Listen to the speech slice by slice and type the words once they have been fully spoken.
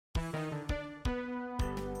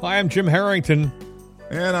Hi, I'm Jim Harrington.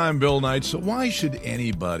 And I'm Bill Knight. So why should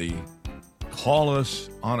anybody call us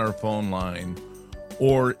on our phone line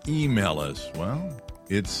or email us? Well,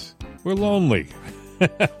 we're lonely.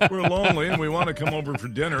 We're lonely and we want to come over for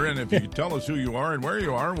dinner. And if you tell us who you are and where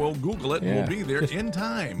you are, we'll Google it and we'll be there in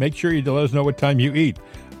time. Make sure you let us know what time you eat.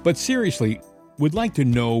 But seriously, we'd like to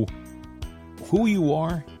know who you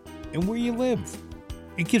are and where you live.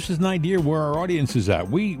 It gives us an idea where our audience is at.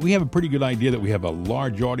 We have a pretty good idea that we have a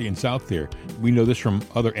large audience out there. We know this from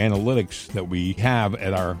other analytics that we have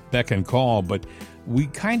at our beck and call, but we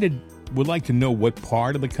kind of would like to know what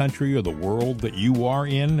part of the country or the world that you are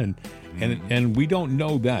in, and we don't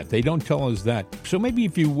know that. They don't tell us that. So maybe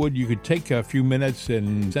if you could take a few minutes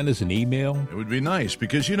and send us an email. It would be nice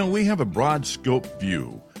because, we have a broad scope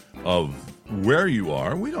view of where you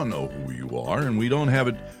are. We don't know who you are, and we don't have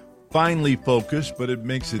it finely focused, but it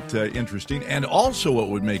makes it interesting. And also what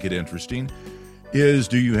would make it interesting is,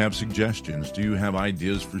 do you have suggestions? Do you have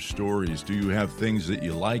ideas for stories? Do you have things that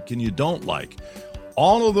you like and you don't like?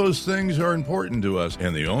 All of those things are important to us,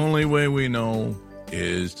 and the only way we know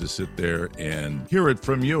is to sit there and hear it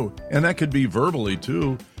from you. And that could be verbally,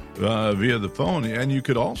 too, via the phone. And you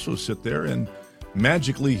could also sit there and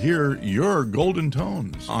magically hear your golden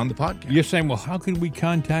tones on the podcast. You're saying, well, how can we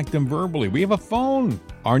contact them verbally? We have a phone.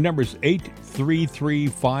 Our number is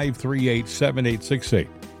 833-538-7868.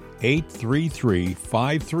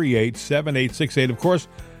 833-538-7868. Of course,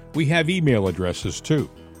 we have email addresses, too.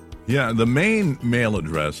 Yeah, the main mail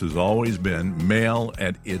address has always been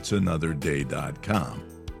mail@itsanotherday.com.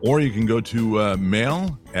 Or you can go to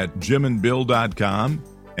mail@jimandbill.com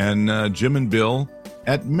and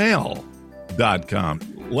jimandbill@mail.com.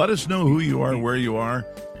 Let us know who you are, where you are.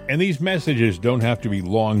 And these messages don't have to be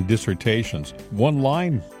long dissertations. One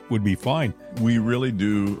line would be fine. We really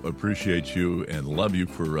do appreciate you and love you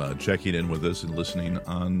for checking in with us and listening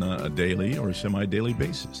on a daily or semi-daily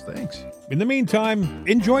basis. Thanks. In the meantime,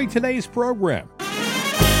 enjoy today's program.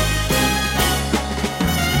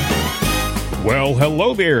 Well,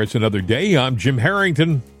 hello there. It's another day. I'm Jim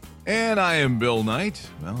Harrington. And I am Bill Knight.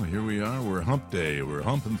 Well, here we are. We're hump day. We're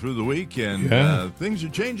humping through the week, and things are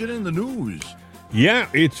changing in the news. Yeah,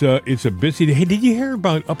 it's a busy day. Hey, did you hear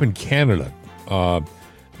about up in Canada?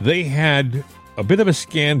 They had a bit of a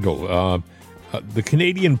scandal. The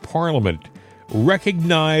Canadian Parliament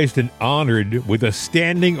recognized and honored with a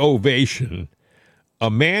standing ovation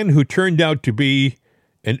a man who turned out to be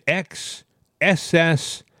an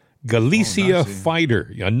ex-SS Galicia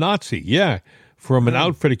fighter, a Nazi, from an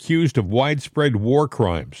outfit accused of widespread war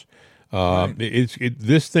crimes.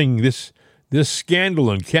 This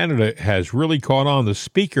scandal in Canada has really caught on. The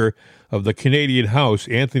Speaker of the Canadian House,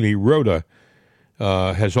 Anthony Rota,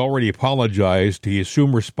 has already apologized. He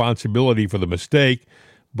assumed responsibility for the mistake,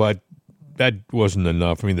 but that wasn't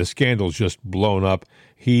enough. I mean, the scandal's just blown up.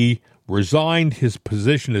 He resigned his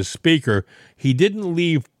position as Speaker. He didn't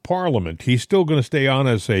leave Parliament. He's still going to stay on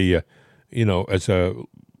as a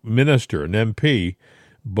minister, an MP,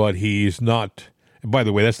 but he's not. By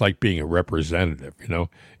the way, that's like being a representative,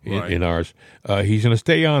 in ours. He's going to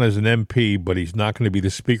stay on as an MP, but he's not going to be the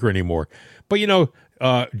Speaker anymore. But,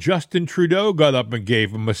 Justin Trudeau got up and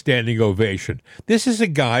gave him a standing ovation. This is a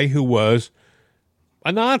guy who was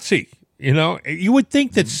a Nazi. You would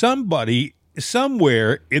think that somebody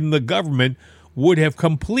somewhere in the government would have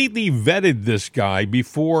completely vetted this guy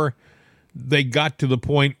before they got to the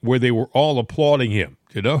point where they were all applauding him,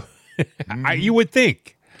 You would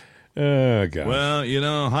think. Oh, gosh. Well,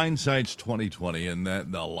 hindsight's 20/20, and that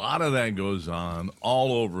a lot of that goes on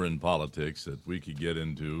all over in politics that we could get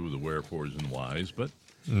into the wherefores and whys. But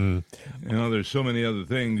there's so many other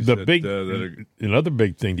things. Another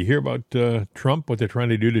big thing. Do you hear about Trump? What they're trying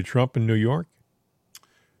to do to Trump in New York?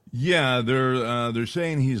 Yeah, they're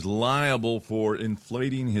saying he's liable for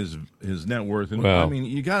inflating his net worth, and I mean,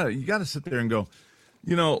 you gotta sit there and go,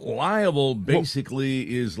 liable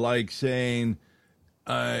basically is like saying,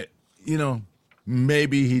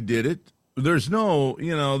 maybe he did it. There's no,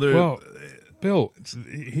 Bill,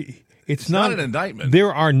 it's not an indictment.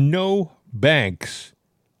 There are no banks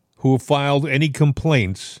who have filed any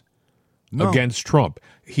complaints against Trump.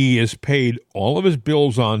 He has paid all of his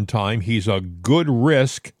bills on time. He's a good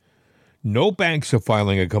risk. No banks are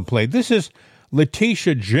filing a complaint. This is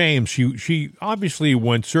Letitia James. She obviously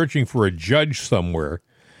went searching for a judge somewhere.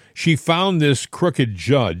 She found this crooked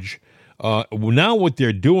judge. Now what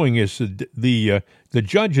they're doing is the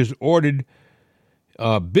judge has ordered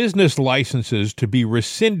business licenses to be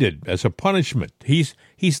rescinded as a punishment. He's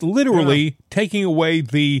literally taking away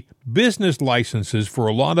the business licenses for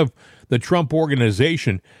a lot of the Trump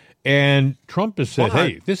organization, And Trump has said, But-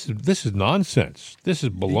 "Hey, this is nonsense. This is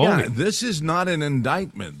baloney." Yeah, this is not an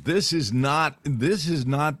indictment. This is not.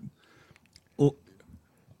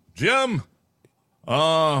 Jim,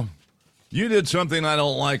 you did something I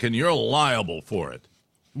don't like, and you're liable for it.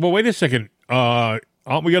 Well, wait a second.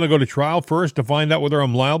 Aren't we going to go to trial first to find out whether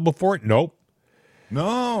I'm liable for it? Nope.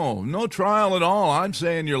 No trial at all. I'm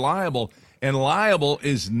saying you're liable, and liable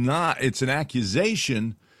is not. It's an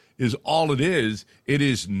accusation, is all it is. It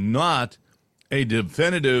is not a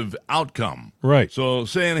definitive outcome. Right. So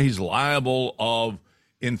saying he's liable of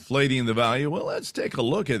inflating the value. Well, let's take a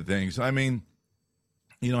look at things. I mean,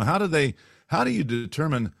 how do you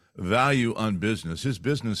determine value on business? His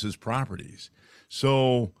business is properties.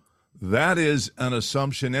 So that is an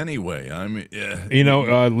assumption anyway. I mean,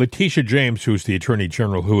 Letitia James, who's the Attorney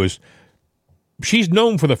General, she's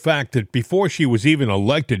known for the fact that before she was even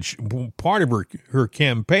elected, part of her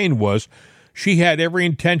campaign was she had every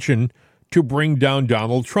intention to bring down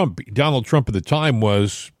Donald Trump. Donald Trump at the time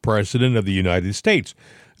was president of the United States.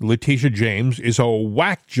 Letitia James is a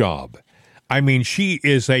whack job. I mean, she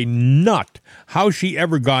is a nut. How she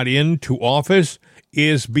ever got into office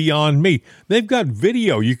is beyond me. They've got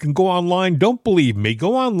video. You can go online. Don't believe me.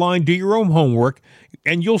 Go online, do your own homework,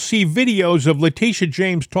 and you'll see videos of Letitia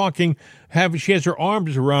James talking. She has her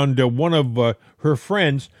arms around one of her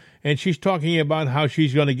friends, and she's talking about how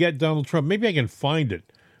she's going to get Donald Trump. Maybe I can find it.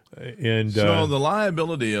 So the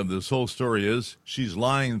liability of this whole story is she's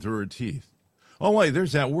lying through her teeth. Oh, wait,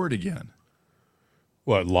 there's that word again.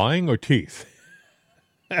 What, lying or teeth?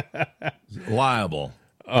 Liable.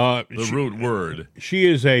 The root word. She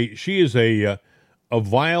is a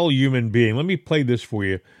vile human being. Let me play this for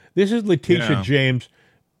you. This is Letitia James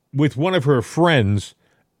with one of her friends,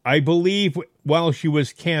 I believe, while she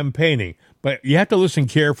was campaigning. But you have to listen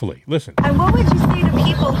carefully. Listen. And what would you say to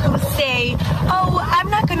people who say, "Oh, I'm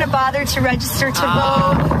not going to bother to register to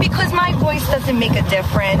vote because my voice doesn't make a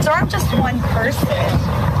difference, or I'm just one person"?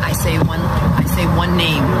 I say one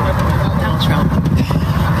name, Donald Trump.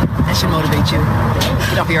 That should motivate you.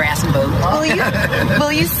 Get off your ass and vote.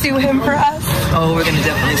 Will you sue him for us? Oh, we're going to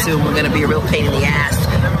definitely sue him. We're going to be a real pain in the ass.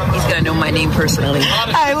 He's going to know my name personally.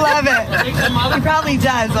 I love it. He probably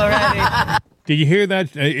does already. Did you hear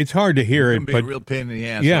that? It's hard to hear it, Be but a real pain in the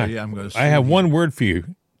ass. yeah, I'm going to. I have one word for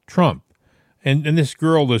you: Trump. And this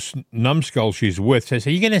girl, this numbskull she's with, says,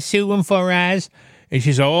 "Are you going to sue him for us?" And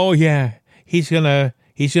she says, "Oh yeah, he's gonna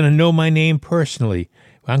know my name personally.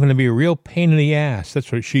 I'm going to be a real pain in the ass."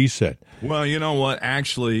 That's what she said. Well, you know what?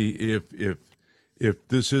 Actually, if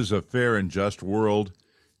this is a fair and just world,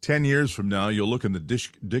 10 years from now, you'll look in the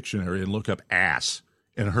dictionary and look up ass,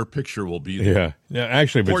 and her picture will be there. Yeah.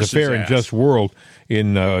 Actually, if it's a fair and just world,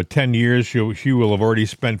 in 10 years, she will have already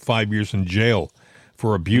spent 5 years in jail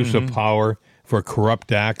for abuse of power, for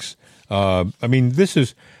corrupt acts. I mean, this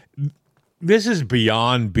is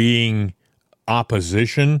beyond being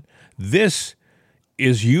opposition. This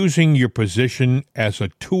is using your position as a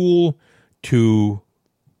tool to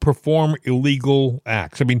perform illegal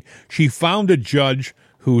acts. I mean, she found a judge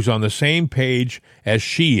who's on the same page as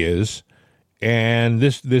she is, and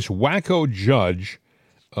this wacko judge,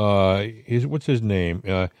 what's his name?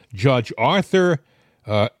 Judge Arthur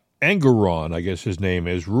Engeron, I guess his name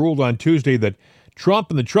is, ruled on Tuesday that Trump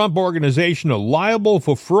and the Trump Organization are liable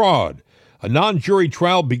for fraud. A non-jury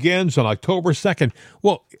trial begins on October 2nd.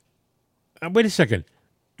 Well, wait a second.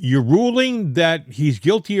 You're ruling that he's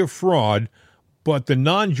guilty of fraud, but the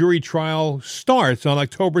non-jury trial starts on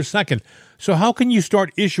October 2nd. So how can you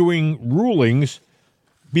start issuing rulings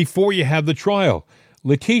before you have the trial?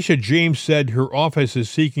 Letitia James said her office is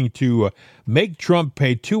seeking to make Trump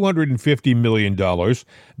pay $250 million,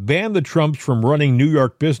 ban the Trumps from running New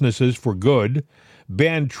York businesses for good,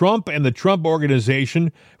 ban Trump and the Trump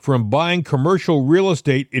Organization from buying commercial real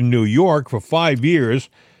estate in New York for 5 years.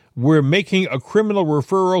 We're making a criminal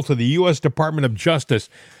referral to the U.S. Department of Justice.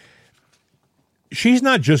 She's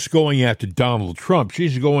not just going after Donald Trump.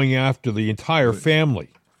 She's going after the entire family.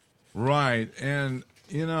 Right. And,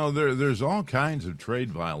 there's all kinds of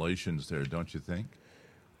trade violations there, don't you think?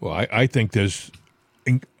 Well, I think there's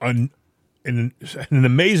an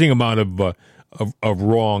amazing amount of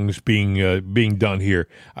wrongs being done here.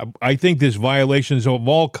 I think there's violations of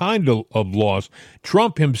all kinds of laws.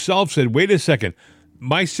 Trump himself said, wait a second,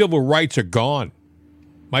 my civil rights are gone.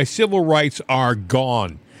 My civil rights are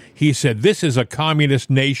gone. He said, this is a communist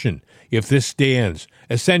nation if this stands.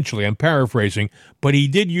 Essentially, I'm paraphrasing, but he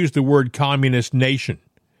did use the word communist nation.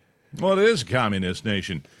 Well, it is a communist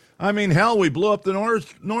nation. I mean, hell, we blew up the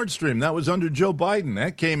Nord Stream. That was under Joe Biden.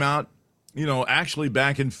 That came out, actually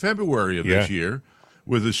back in February of this year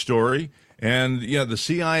with a story. And, yeah, the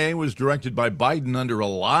CIA was directed by Biden under a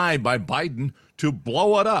lie by Biden to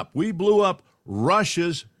blow it up. We blew up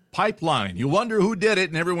Russia's pipeline. You wonder who did it,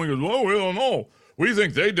 and everyone goes, well, we don't know. We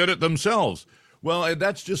think they did it themselves. Well,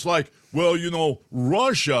 that's just like, well,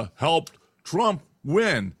 Russia helped Trump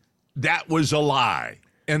win. That was a lie,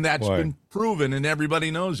 and that's been proven, and everybody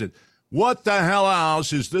knows it. What the hell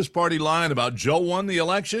else is this party lying about? Joe won the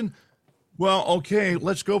election? Well, okay,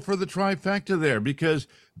 let's go for the trifecta there, because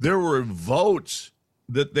there were votes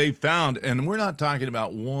that they found, and we're not talking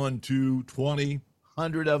about 1, 2, 20,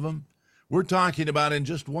 100 of them. We're talking about in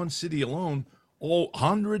just one city alone,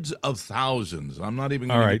 hundreds of thousands. I'm not even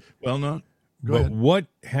going to... Well, no, go ahead. What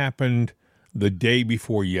happened the day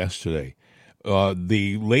before yesterday?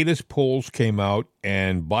 The latest polls came out,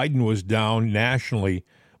 and Biden was down nationally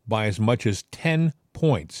by as much as 10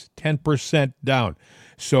 points, 10% down.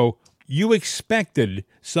 So you expected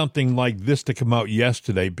something like this to come out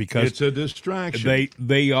yesterday because it's a distraction.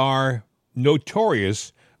 They are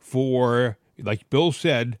notorious for, like Bill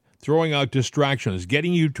said, throwing out distractions,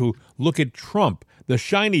 getting you to look at Trump, the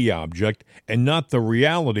shiny object, and not the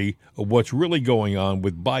reality of what's really going on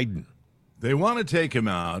with Biden. They want to take him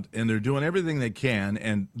out, and they're doing everything they can,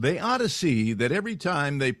 and they ought to see that every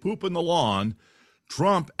time they poop in the lawn,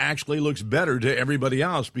 Trump actually looks better to everybody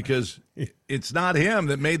else, because it's not him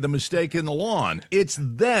that made the mistake in the lawn. It's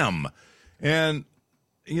them. And,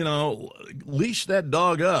 leash that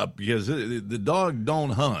dog up, because the dog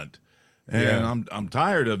don't hunt. And I'm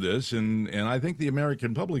tired of this, and I think the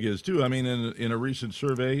American public is too. I mean, in a recent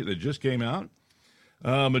survey that just came out,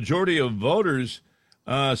 majority of voters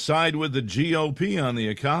side with the GOP on the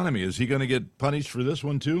economy. Is he going to get punished for this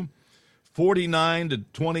one too? 49 to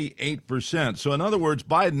 28%. So in other words,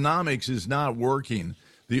 Bidenomics is not working.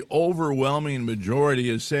 The overwhelming majority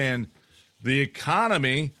is saying the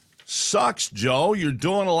economy sucks, Joe. You're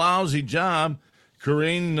doing a lousy job.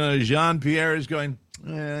 Corinne Jean-Pierre is going,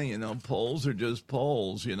 polls are just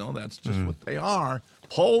polls. That's just what they are.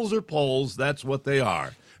 Polls are polls. That's what they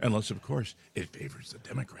are. Unless, of course, it favors the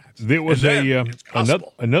Democrats. There was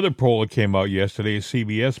another poll that came out yesterday, a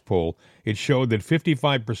CBS poll. It showed that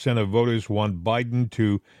 55% of voters want Biden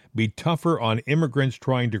to be tougher on immigrants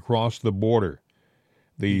trying to cross the border.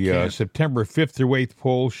 The September 5th through 8th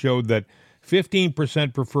poll showed that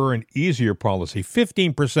 15% prefer an easier policy.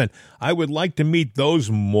 15%. I would like to meet those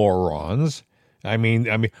morons. I mean,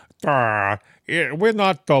 we're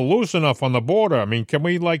not loose enough on the border. I mean, can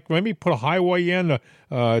we maybe put a highway in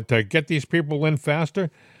to get these people in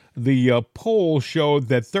faster? The poll showed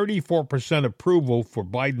that 34% approval for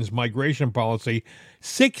Biden's migration policy,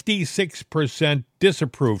 66%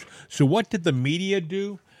 disapproved. So what did the media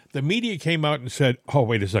do? The media came out and said, "Oh,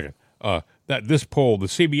 wait a second. This poll, the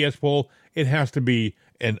CBS poll, it has to be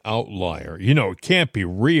an outlier. It can't be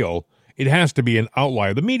real. It has to be an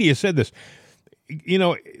outlier." The media said this.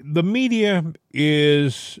 The media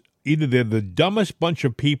is either they're the dumbest bunch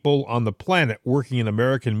of people on the planet working in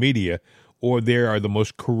American media, or they are the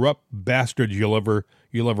most corrupt bastards you'll ever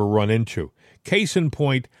run into. Case in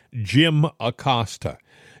point, Jim Acosta.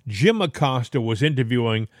 Jim Acosta was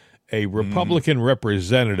interviewing a Republican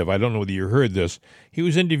representative. I don't know whether you heard this. He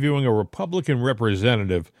was interviewing a Republican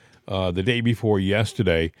representative the day before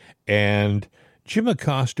yesterday, and Jim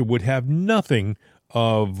Acosta would have nothing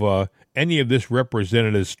of any of this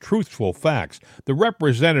representative's truthful facts. The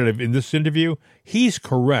representative in this interview, he's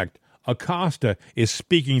correct. Acosta is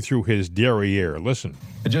speaking through his derriere. Listen.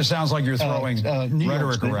 It just sounds like you're throwing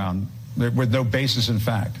rhetoric around with no basis in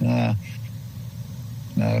fact. No.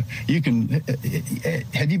 You can.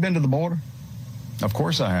 Have you been to the border? Of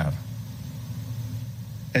course I have.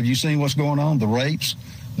 Have you seen what's going on? The rapes?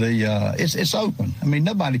 It's open. I mean,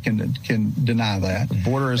 nobody can deny that. The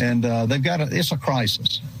border is, and they've got it's a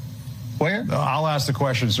crisis. Where? I'll ask the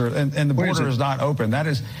question, sir. And the border is not open. That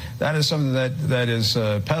is something that is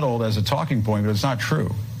peddled as a talking point, but it's not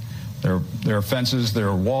true. There are fences, there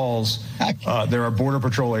are walls, there are Border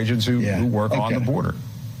Patrol agents who work on the border.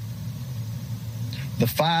 The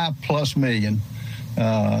 5+ million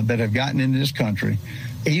that have gotten into this country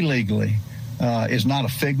illegally is not a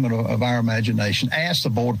figment of our imagination. Ask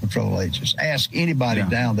the Border Patrol agents. Ask anybody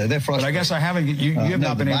down there. They're frustrated. But I guess I haven't. You have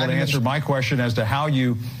not been able to answer my question as to how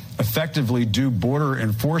you effectively do border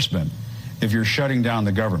enforcement if you're shutting down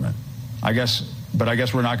the government. I guess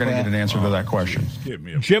we're not going to get an answer to that question.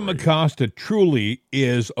 Jim Acosta truly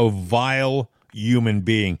is a vile human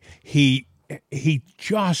being. He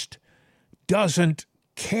just doesn't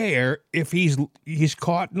care if he's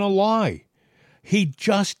caught in a lie. He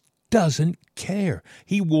just doesn't care.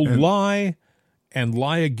 He will lie and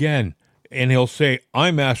lie again. And he'll say,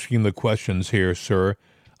 "I'm asking the questions here, sir.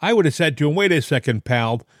 I would have said to him, wait a second,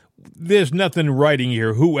 pal, there's nothing in writing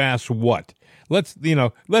here. Who asked what? Let's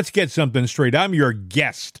get something straight. I'm your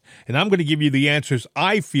guest, and I'm going to give you the answers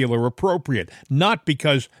I feel are appropriate, not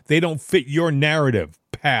because they don't fit your narrative,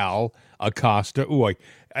 pal Acosta. Ooh,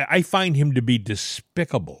 I find him to be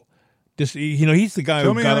despicable. He's the guy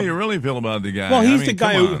Tell who me got how up. you really feel about the guy. Well, he's the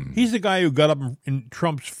guy who got up in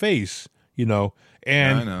Trump's face, I know.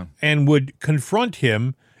 and would confront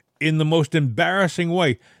him in the most embarrassing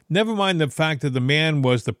way. Never mind the fact that the man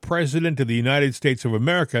was the president of the United States of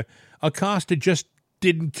America. Acosta just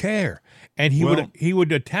didn't care, and he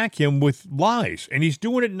would attack him with lies, and he's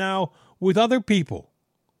doing it now with other people.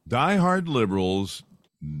 Diehard liberals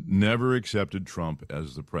never accepted Trump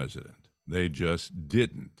as the president. They just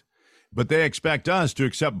didn't. But they expect us to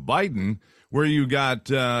accept Biden, where you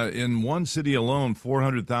got in one city alone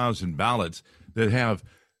 400,000 ballots that have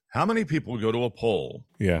how many people go to a poll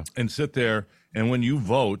and sit there, and when you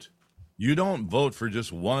vote, you don't vote for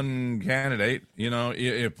just one candidate.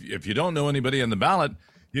 If you don't know anybody on the ballot,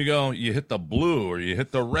 you hit the blue or you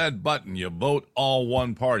hit the red button. You vote all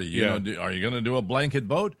one party. Are you going to do a blanket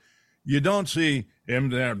vote? You don't see him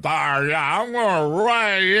there. I'm going to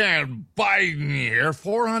write in Biden here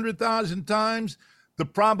 400,000 times. The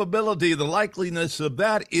probability, the likeliness of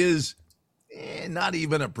that is not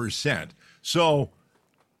even 1%. So,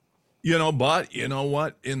 but you know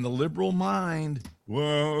what? In the liberal mind,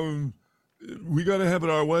 well, we got to have it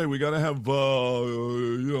our way. We got to have,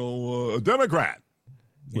 a Democrat.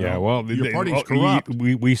 Your party's corrupt.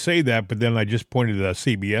 We say that, but then I just pointed to a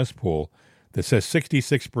CBS poll that says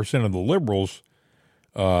 66% of the liberals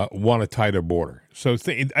want a tighter border. So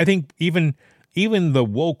I think even the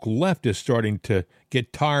woke left is starting to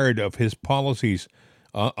get tired of his policies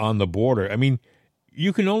on the border. I mean,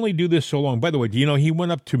 you can only do this so long. By the way, do you know he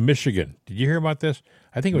went up to Michigan? Did you hear about this?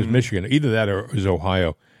 I think it was Michigan. Either that or it was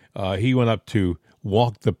Ohio. He went up to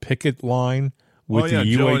walk the picket line with the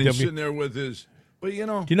UAW. Joe, and he's sitting there with his. But do you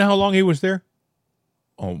know how long he was there?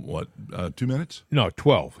 Oh, what? 2 minutes? No,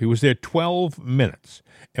 12. He was there 12 minutes.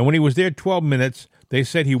 And when he was there 12 minutes, they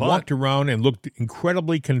said he walked around and looked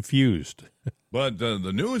incredibly confused. But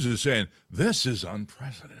the news is saying this is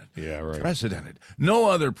unprecedented. Yeah, right. Unprecedented. No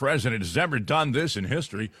other president has ever done this in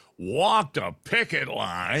history. Walked a picket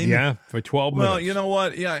line. Yeah, for 12 minutes. Well, you know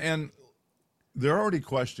what? Yeah, and they're already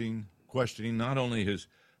questioning not only his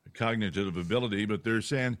cognitive ability, but they're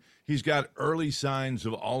saying he's got early signs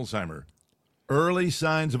of Alzheimer's. Early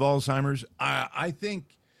signs of Alzheimer's. I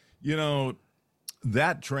think,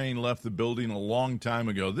 that train left the building a long time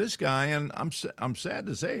ago. This guy, and I'm sad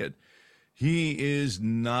to say it, he is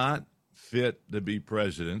not fit to be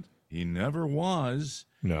president. He never was.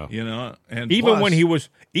 No. And even plus, when he was,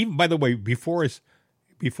 by the way, before this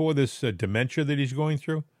dementia that he's going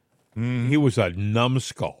through, he was a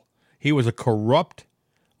numbskull. He was a corrupt,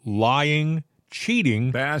 lying,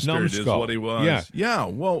 cheating bastard numbskull. is what he was. Yeah. Yeah.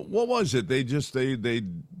 Well, what was it? They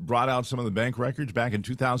brought out some of the bank records back in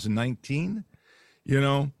 2019.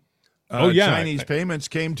 Chinese payments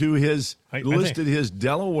came to his his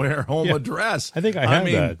Delaware home address. I think I have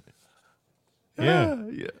that. Yeah.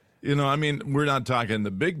 We're not talking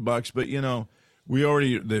the big bucks, but they've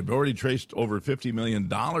already traced over $50 million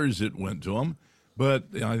it went to him. But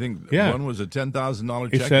I think one was a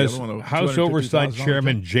 $10,000 check. It says the other one House Oversight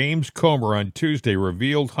Chairman James Comer on Tuesday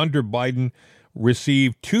revealed Hunter Biden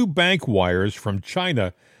received 2 bank wires from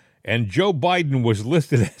China, and Joe Biden was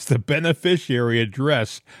listed as the beneficiary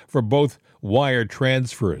address for both wire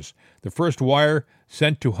transfers. The first wire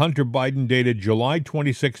sent to Hunter Biden dated July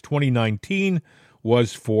 26, 2019,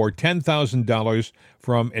 was for $10,000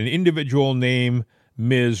 from an individual named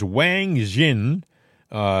Ms. Wang Jin.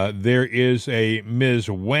 There is a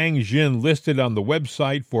Ms. Wang Jin listed on the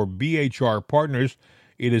website for BHR Partners.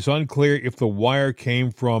 It is unclear if the wire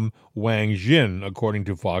came from Wang Jin, according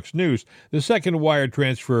to Fox News. The second wire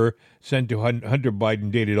transfer sent to Hunter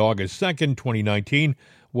Biden dated August 2nd, 2019,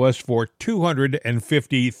 was for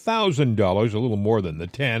 $250,000, a little more than the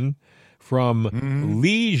 10, from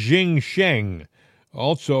Li Jingsheng,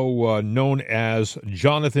 also known as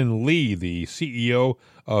Jonathan Lee, the CEO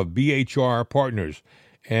of BHR Partners,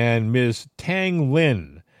 and Ms. Tang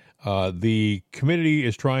Lin. The committee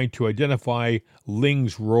is trying to identify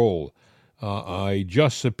Ling's role. I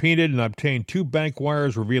just subpoenaed and obtained 2 bank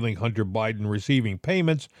wires revealing Hunter Biden receiving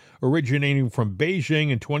payments originating from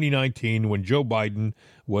Beijing in 2019 when Joe Biden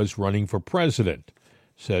was running for president,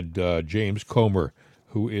 said James Comer,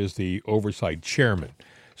 who is the oversight chairman.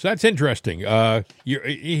 So that's interesting.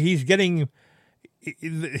 He's getting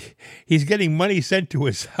money sent to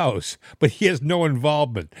his house, but he has no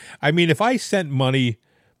involvement. I mean, if I sent money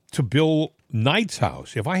to Bill Knight's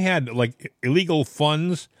house, if I had like illegal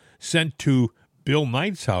funds sent to Bill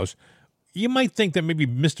Knight's house, you might think that maybe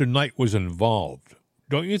Mr. Knight was involved.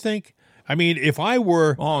 Don't you think? I mean, if I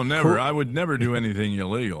were... Oh, never. I would never do anything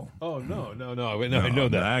illegal. Oh, no. I know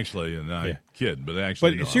that. Actually, and I kid, but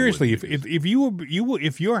actually... But seriously,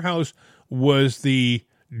 if your house was the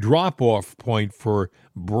drop-off point for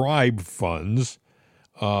bribe funds,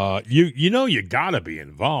 you got to be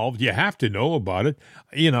involved. You have to know about it.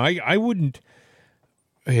 I wouldn't...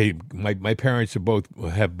 Hey, my parents have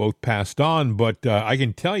both passed on, but I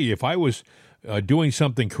can tell you, if I was doing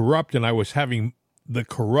something corrupt and I was having the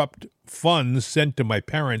corrupt funds sent to my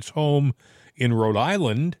parents' home in Rhode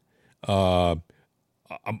Island, my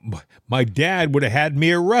dad would have had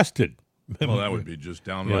me arrested. Well, that would be just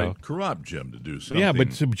downright corrupt, Jim, to do something. Yeah, but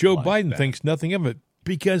Joe like Biden that. thinks nothing of it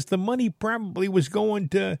because the money probably was going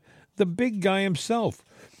to the big guy himself.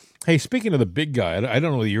 Hey, speaking of the big guy, I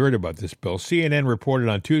don't know whether you heard about this, Bill. CNN reported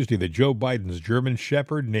on Tuesday that Joe Biden's German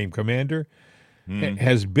Shepherd, named Commander,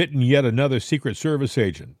 has bitten yet another Secret Service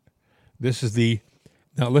agent.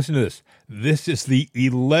 Now listen to this. This is the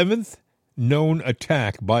 11th known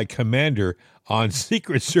attack by Commander on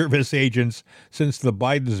Secret Service agents since the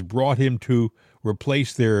Bidens brought him to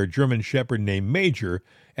replace their German Shepherd named Major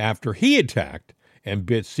after he attacked and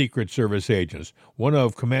bit Secret Service agents. One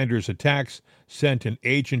of Commander's attacks sent an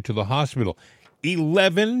agent to the hospital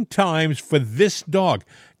 11 times for this dog.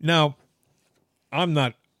 Now, I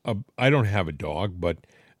don't have a dog, but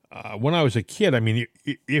when I was a kid, I mean,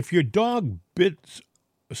 if your dog bit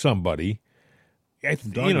somebody, the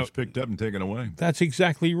dog was picked up and taken away. That's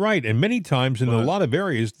exactly right. And many times in a lot of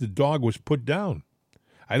areas, the dog was put down.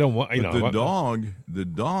 I don't want, the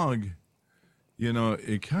dog,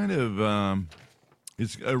 it kind of,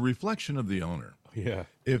 it's a reflection of the owner. Yeah.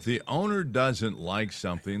 If the owner doesn't like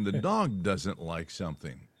something, the dog doesn't like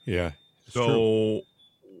something. Yeah. So true.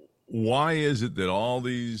 Why is it that all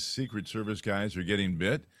these Secret Service guys are getting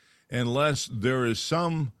bit unless there is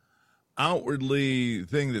some outwardly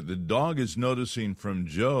thing that the dog is noticing from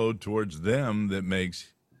Joe towards them that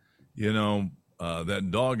makes, that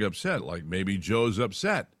dog upset? Like maybe Joe's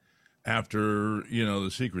upset after,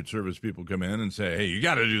 the Secret Service people come in and say, hey, you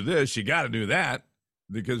got to do this, you got to do that,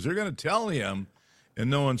 because they're going to tell him in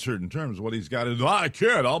no uncertain terms what he's got to do. I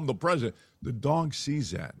can't, I'm the president. The dog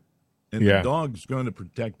sees that. And the dog's going to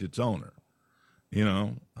protect its owner,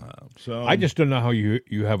 So I just don't know how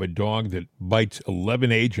you have a dog that bites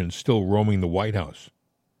 11 agents still roaming the White House.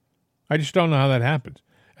 I just don't know how that happens.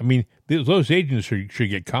 I mean, those agents should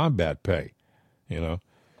get combat pay, I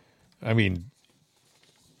mean,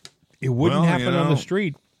 it wouldn't happen on the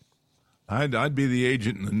street. I'd be the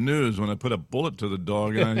agent in the news when I put a bullet to the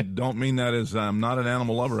dog, and I don't mean that as I'm not an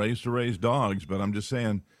animal lover. I used to raise dogs, but I'm just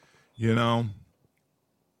saying,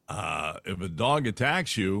 if a dog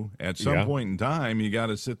attacks you at some point in time, you got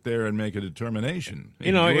to sit there and make a determination.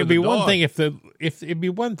 It'd be one thing if it'd be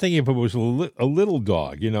one thing if it was a little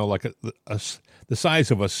dog, like the size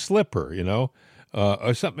of a slipper,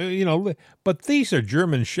 or something, But these are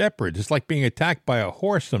German Shepherds. It's like being attacked by a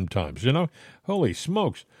horse sometimes, Holy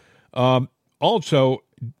smokes! Also,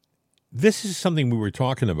 this is something we were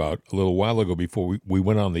talking about a little while ago before we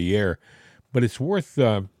went on the air, but it's worth.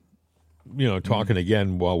 Talking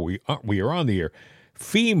again while we are on the air.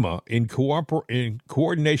 FEMA, in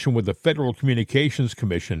coordination with the Federal Communications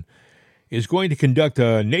Commission, is going to conduct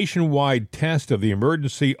a nationwide test of the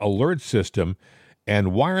emergency alert system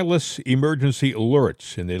and wireless emergency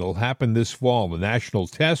alerts, and it'll happen this fall. The national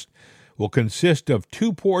test will consist of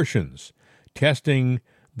two portions, testing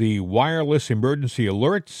the wireless emergency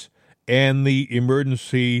alerts and the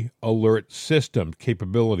emergency alert system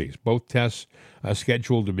capabilities. Both tests are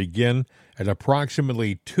scheduled to begin at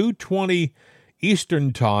approximately 2:20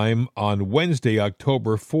 Eastern Time on Wednesday,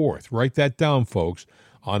 October 4th. Write that down, folks,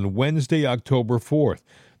 on Wednesday, October 4th.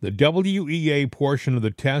 The WEA portion of the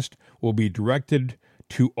test will be directed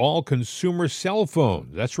to all consumer cell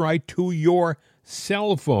phones. That's right, to your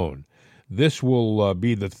cell phone. This will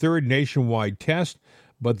be the third nationwide test,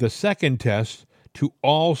 but the second test to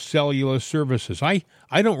all cellular services. I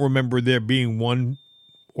don't remember there being one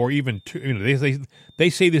or even two. They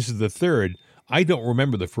say this is the third. I don't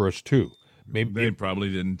remember the first two. Maybe they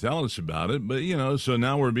probably didn't tell us about it, but so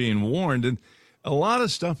now we're being warned, and a lot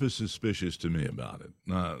of stuff is suspicious to me about it.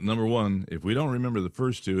 Number one, if we don't remember the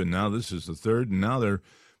first two, and now this is the third, and now they're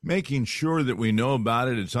making sure that we know about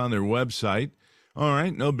it. It's on their website. All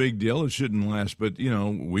right, no big deal. It shouldn't last, but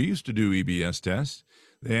we used to do EBS tests.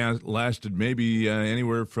 They lasted maybe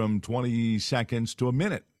anywhere from 20 seconds to a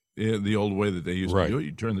minute, the old way that they used to do it.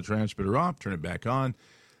 You turn the transmitter off, turn it back on.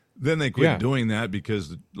 Then they quit doing that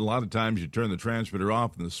because a lot of times you turn the transmitter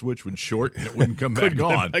off and the switch would short and it wouldn't come back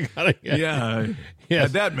on. Yes.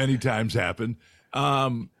 Had that many times happen.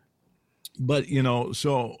 But,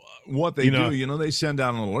 so what they do, they send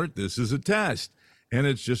out an alert. This is a test. And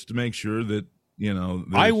it's just to make sure that,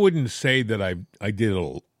 I wouldn't say that I did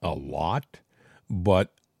a lot,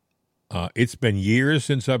 but it's been years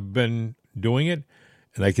since I've been doing it.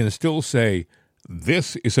 And I can still say,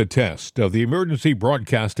 this is a test of the emergency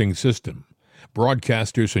broadcasting system.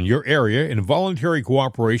 Broadcasters in your area in voluntary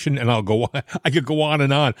cooperation, and I could go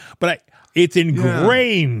on, but it's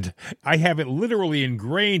ingrained. Yeah. I have it literally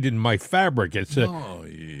ingrained in my fabric. It's well,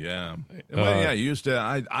 you used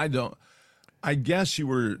to. I guess you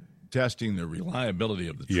were testing the reliability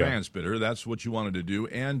of the transmitter. That's what you wanted to do,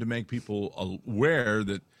 and to make people aware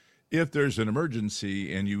that if there's an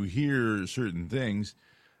emergency and you hear certain things,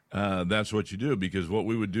 that's what you do. Because what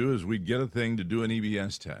we would do is we'd get a thing to do an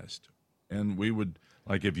EBS test. And we would,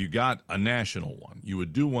 like if you got a national one, you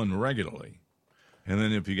would do one regularly. And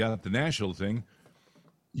then if you got the national thing,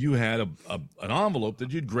 you had an envelope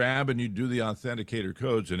that you'd grab and you'd do the authenticator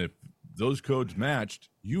codes. And if those codes matched,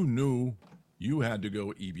 you knew you had to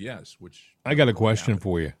go EBS, which... I got a question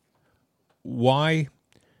for you. Why,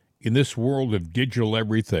 in this world of digital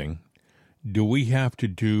everything, do we have to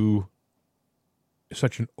do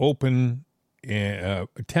such an open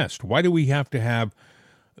test? Why do we have to have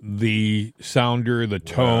the sounder, the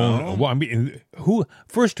tone? Well, I mean,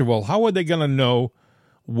 first of all, how are they going to know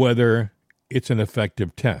whether it's an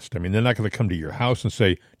effective test? I mean, they're not going to come to your house and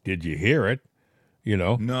say, did you hear it?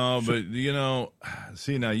 No, but,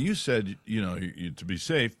 see, now you said, to be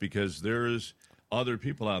safe, because there's other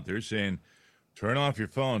people out there saying, turn off your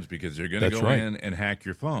phones because they're going to go in and hack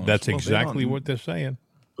your phones. That's exactly what they're saying.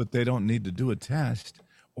 But they don't need to do a test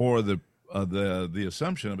or the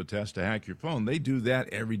assumption of a test to hack your phone. They do that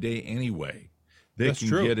every day anyway. They can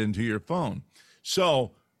get into your phone.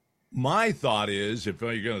 So my thought is, if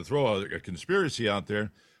you're going to throw a conspiracy out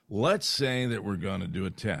there, let's say that we're going to do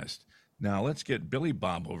a test. Now let's get Billy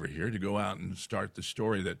Bob over here to go out and start the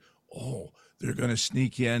story that, they're going to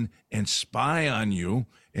sneak in and spy on you,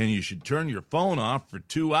 and you should turn your phone off for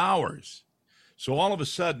 2 hours. So all of a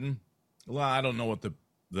sudden, well, I don't know what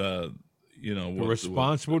the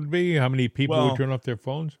response would be. How many people would turn off their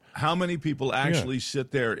phones? How many people actually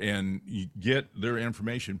sit there and get their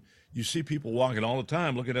information? You see people walking all the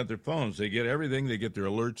time looking at their phones. They get everything. They get their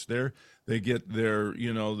alerts there. They get their,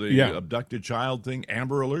 abducted child thing,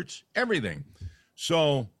 Amber Alerts, everything.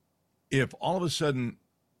 So if all of a sudden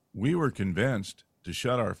we were convinced to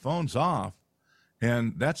shut our phones off,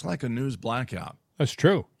 and that's like a news blackout. That's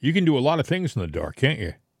true. You can do a lot of things in the dark, can't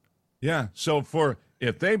you? Yeah. So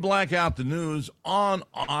if they black out the news on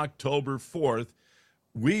October 4th,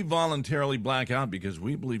 we voluntarily black out because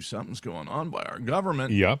we believe something's going on by our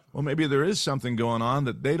government. Yep. Well, maybe there is something going on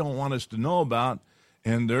that they don't want us to know about,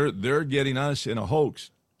 and they're getting us in a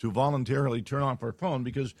hoax to voluntarily turn off our phone,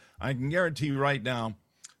 because I can guarantee you right now,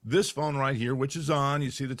 this phone right here, which is on, you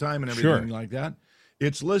see the time and everything like that,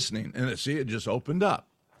 it's listening. And it just opened up.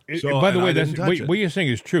 By the way, what you're saying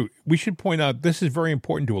is true. We should point out this is very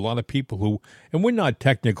important to a lot of people who, and we're not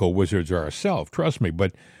technical wizards ourselves, trust me,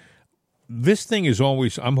 but this thing is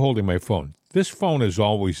always, I'm holding my phone. This phone is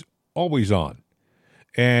always on,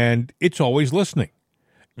 and it's always listening.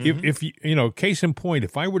 Mm-hmm. If case in point,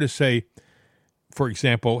 if I were to say, for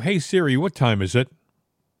example, hey Siri, what time is it?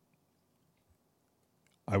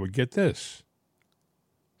 I would get this.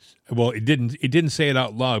 Well, it didn't say it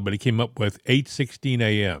out loud, but it came up with 8:16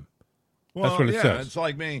 a.m. Well, that's what it says. It's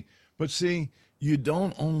like me. But see, you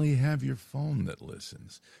don't only have your phone that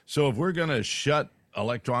listens. So if we're going to shut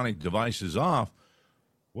electronic devices off,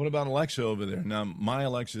 what about Alexa over there? Now, my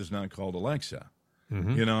Alexa is not called Alexa.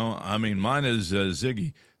 Mm-hmm. Mine is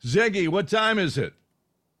Ziggy. Ziggy, what time is it?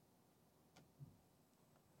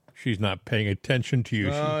 She's not paying attention to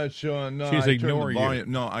you. No, it's showing. No, she's ignoring you.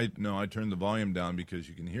 No, I turned the volume down because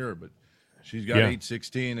you can hear her, but she's got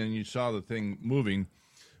 8:16, and you saw the thing moving.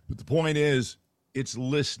 But the point is, it's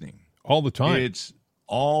listening all the time. It's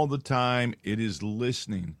all the time. It is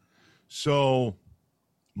listening. So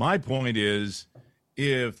my point is,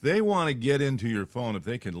 if they want to get into your phone, if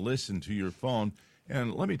they can listen to your phone,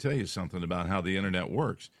 and let me tell you something about how the internet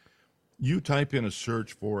works. You type in a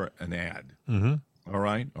search for an ad. Mm-hmm. All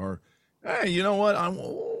right. Or, hey, you know what?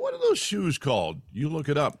 What are those shoes called? You look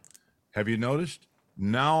it up. Have you noticed?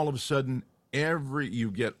 Now, all of a sudden,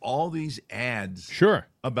 you get all these ads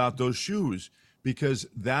about those shoes, because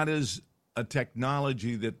that is a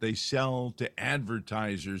technology that they sell to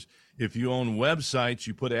advertisers. If you own websites,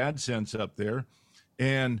 you put AdSense up there,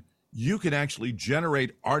 and you can actually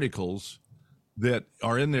generate articles that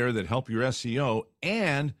are in there that help your SEO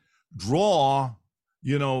and draw,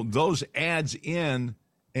 those ads in,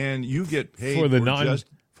 and you get paid for the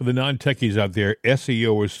non-techies out there.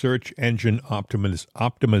 SEO is search engine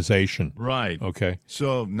optimization. Right. Okay.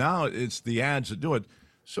 So now it's the ads that do it.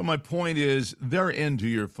 So my point is, they're into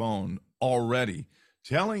your phone already,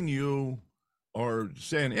 telling you or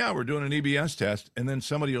saying, yeah, we're doing an EBS test, and then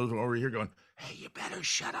somebody goes over here going, hey, you better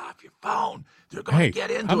shut off your phone. They're going to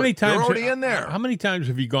get into it. They're already in there. How many times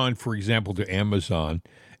have you gone, for example, to Amazon,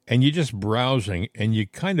 and you're just browsing, and you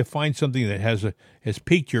kind of find something that has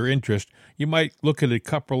piqued your interest? You might look at a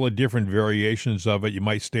couple of different variations of it. You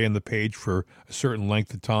might stay on the page for a certain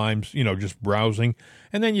length of times, just browsing,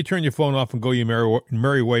 and then you turn your phone off and go your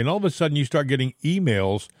merry way, and all of a sudden you start getting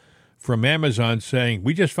emails from Amazon saying,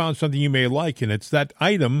 we just found something you may like, and it's that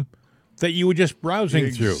item that you were just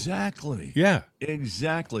browsing through. Exactly. Yeah.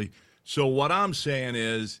 Exactly. So what I'm saying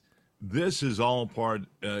is, this is all part,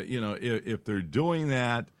 if they're doing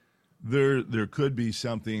that, there could be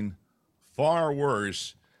something far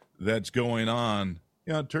worse that's going on.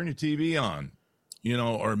 Turn your TV on,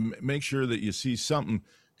 or make sure that you see something,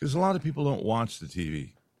 because a lot of people don't watch the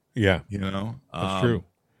TV. Yeah. That's true.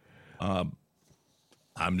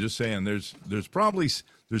 I'm just saying there's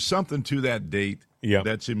something to that date. Yeah.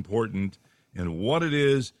 That's important, and what it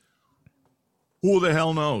is, who the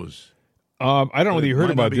hell knows? I don't know whether you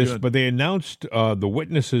heard about this, good. but they announced the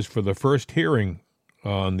witnesses for the first hearing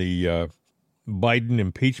on the Biden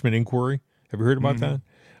impeachment inquiry. Have you heard about that?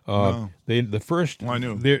 No. The first. Well, I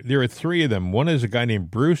knew. There are three of them. One is a guy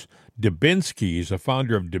named Bruce Dubinsky. He's a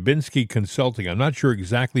founder of Dubinsky Consulting. I'm not sure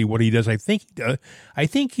exactly what he does. I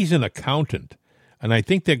think he's an accountant, and I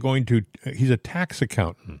think they're going to. He's a tax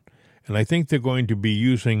accountant. And I think they're going to be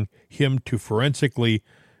using him to forensically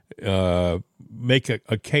make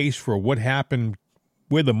a case for what happened,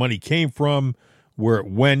 where the money came from, where it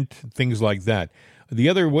went, things like that. The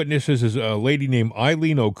other witnesses is a lady named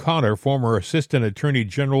Eileen O'Connor, former Assistant Attorney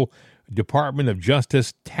General, Department of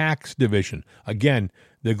Justice Tax Division. Again,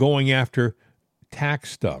 they're going after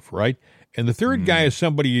tax stuff, right? And the third guy is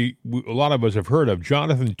somebody a lot of us have heard of,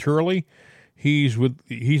 Jonathan Turley. He's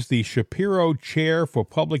the Shapiro Chair for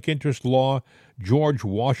Public Interest Law, George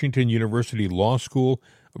Washington University Law School.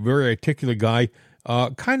 A very articulate guy,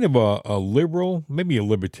 kind of a liberal, maybe a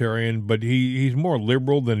libertarian, but he's more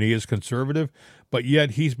liberal than he is conservative. But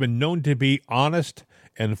yet he's been known to be honest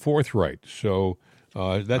and forthright. So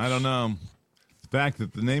that's I don't know. The fact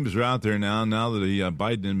that the names are out there now that the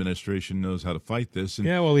Biden administration knows how to fight this. And,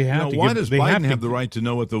 they have to. Why does Biden have the right to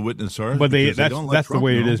know what the witnesses are? But that's the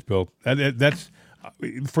way know. it is, Bill. That's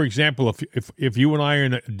for example, if you and I are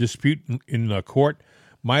in a dispute in a court,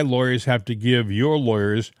 my lawyers have to give your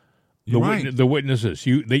lawyers the witnesses.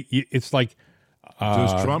 It's like.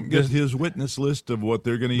 Does Trump get his witness list of what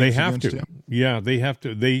they're going to use against him? Yeah, they have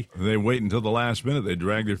to. They wait until the last minute. They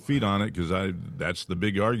drag their feet on it because that's the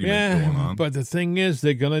big argument going on. But the thing is,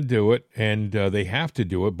 they're going to do it, and they have to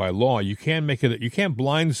do it by law. You can't make it. You can't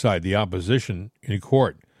blindside the opposition in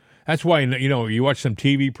court. That's why you watch some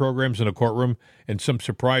TV programs in a courtroom, and some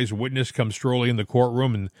surprise witness comes strolling in the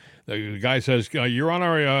courtroom, and the guy says, "Your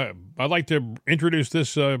Honor, I'd like to introduce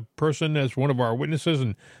this person as one of our witnesses,"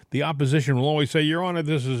 and the opposition will always say, "Your Honor,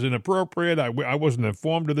 this is inappropriate. I wasn't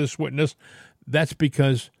informed of this witness." That's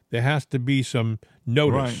because there has to be some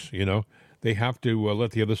notice. Right. They have to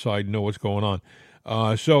let the other side know what's going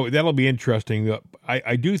on. So that'll be interesting.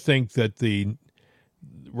 I do think that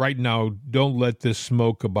right now, don't let this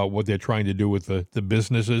smoke about what they're trying to do with the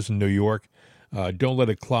businesses in New York. Don't let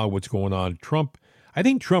it cloud what's going on. I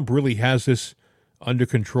think Trump really has this under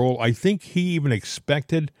control. I think he even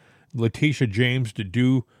expected Letitia James to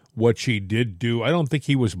do what she did do. I don't think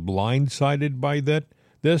he was blindsided by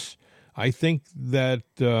this. I think that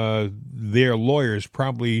their lawyers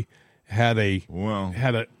probably had a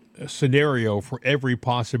scenario for every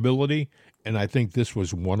possibility, and I think this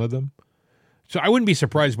was one of them. So I wouldn't be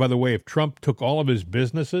surprised, by the way, if Trump took all of his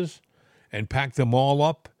businesses and packed them all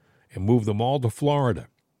up and moved them all to Florida.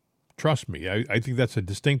 Trust me, I think that's a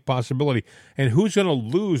distinct possibility. And who's going to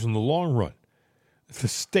lose in the long run? The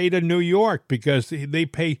state of New York, because they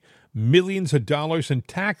pay millions of dollars in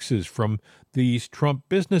taxes from these Trump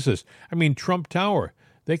businesses. I mean, Trump Tower,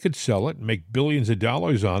 they could sell it and make billions of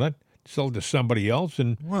dollars on it, sell it to somebody else,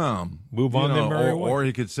 and move on their merry way. Or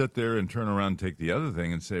he could sit there and turn around and take the other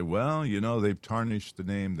thing and say, well, they've tarnished the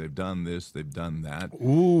name, they've done this, they've done that.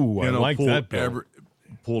 Ooh, I like that, Bill.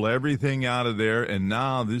 Pull everything out of there, and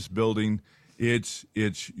now this building,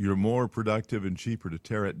 you're more productive and cheaper to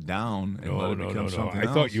tear it down and let it become something else.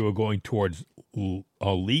 I thought you were going towards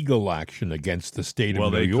a legal action against the state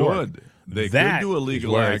of New they York. They That could do a is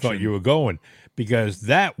legal where action. I thought you were going, because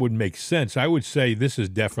that would make sense. I would say this is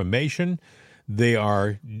defamation.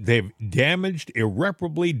 They've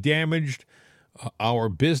irreparably damaged our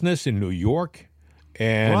business in New York.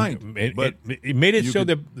 And Right. But it made it so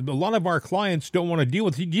that a lot of our clients don't want to deal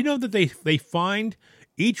with it. Do you know that they fined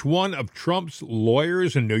each one of Trump's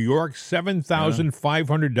lawyers in New York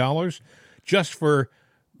 $7,500 just for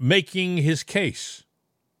making his case?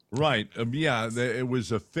 Right. It was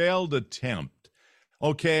a failed attempt.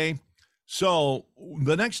 Okay. So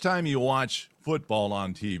the next time you watch football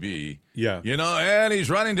on TV, and he's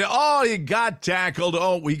running he got tackled.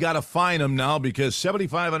 Oh, we got to fine him now because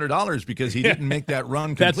 $7,500 because he didn't make that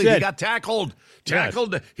run complete. He got tackled. Yes.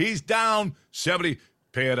 He's down 70.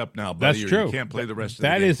 Pay it up now, buddy. That's true. You can't play the rest of the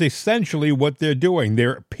game. That is essentially what they're doing.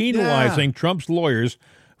 They're penalizing Trump's lawyers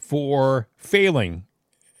for failing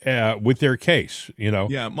with their case,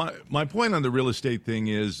 Yeah, my point on the real estate thing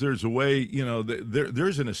is there's a way,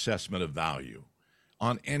 there's an assessment of value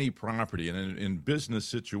on any property. And in business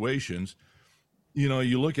situations,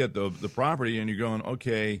 you look at the property and you're going,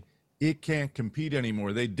 okay, it can't compete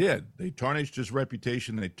anymore. They did. They tarnished his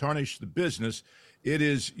reputation. They tarnished the business.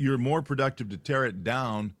 You're more productive to tear it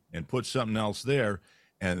down and put something else there.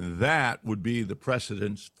 And that would be the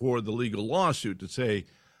precedence for the legal lawsuit to say,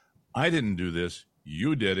 I didn't do this.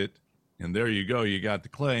 You did it, and there you go. You got the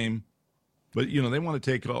claim. But, they want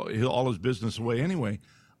to take all his business away anyway.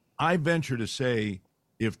 I venture to say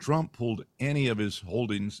if Trump pulled any of his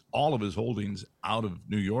holdings, all of his holdings out of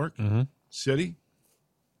New York City,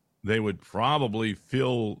 they would probably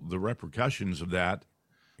feel the repercussions of that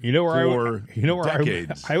for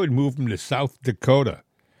decades. I would move him to South Dakota,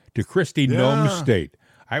 to Kristi Noem's state.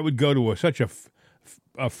 I would go to such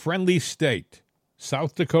a friendly state,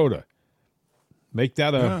 South Dakota. Make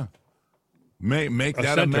that make that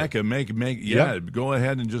center. a mecca. Go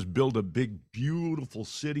ahead and just build a big, beautiful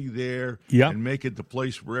city there and make it the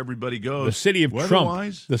place where everybody goes. The city of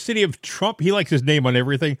Trump. The city of Trump. He likes his name on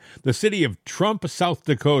everything. The city of Trump, South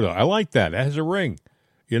Dakota. I like that. It has a ring,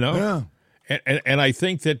 Yeah. And I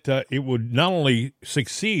think that it would not only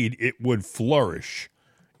succeed, it would flourish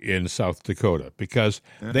in South Dakota because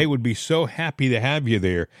they would be so happy to have you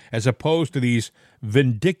there, as opposed to these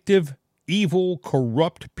vindictive, evil,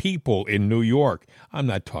 corrupt people in New York. I'm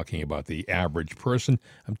not talking about the average person.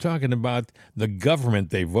 I'm talking about the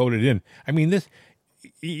government they voted in. I mean,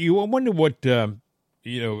 you wonder what kind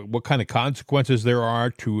of consequences there are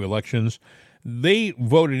to elections. They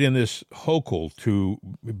voted in this Hochul to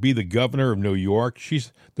be the governor of New York.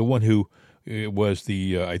 She's the one who was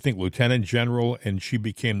the, I think, lieutenant general, and she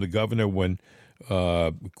became the governor when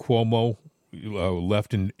Cuomo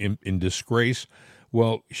left in disgrace.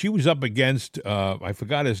 Well, she was up against, I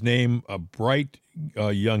forgot his name, a bright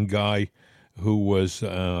young guy who was,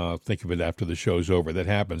 think of it after the show's over. That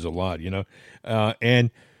happens a lot,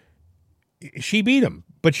 and she beat him.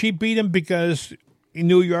 But she beat him because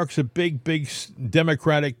New York's a big, big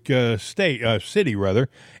Democratic city,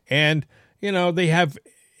 and, they have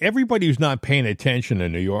everybody who's not paying attention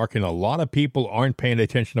in New York, and a lot of people aren't paying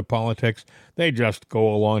attention to politics. They just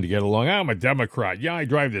go along to get along. I'm a Democrat. Yeah, I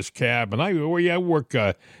drive this cab, and I work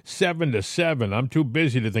 7 to 7. I'm too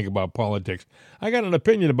busy to think about politics. I got an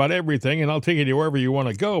opinion about everything, and I'll take you to wherever you want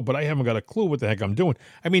to go, but I haven't got a clue what the heck I'm doing.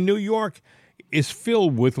 I mean, New York is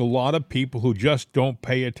filled with a lot of people who just don't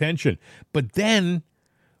pay attention. But then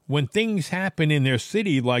when things happen in their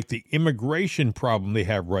city, like the immigration problem they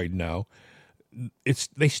have right now,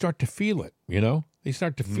 they start to feel it, They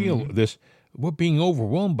start to feel this. We're being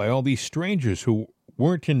overwhelmed by all these strangers who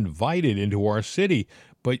weren't invited into our city,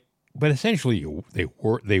 but essentially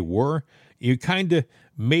they were. You kind of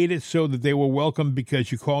made it so that they were welcome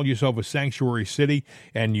because you called yourself a sanctuary city,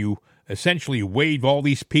 and you essentially waved all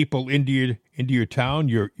these people into your town.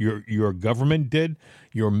 Your government did,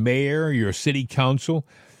 your mayor, your city council,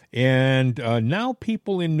 and now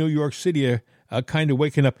people in New York City are kind of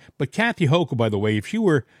waking up. But Kathy Hochul, by the way, if she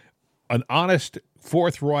were an honest,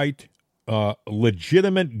 forthright,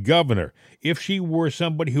 legitimate governor, if she were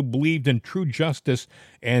somebody who believed in true justice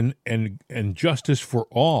and justice for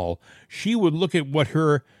all, she would look at what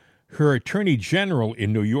her Attorney General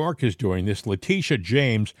in New York is doing, this Letitia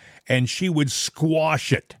James, and she would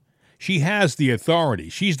squash it. She has the authority.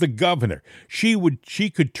 She's the governor. She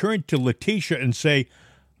could turn to Letitia and say,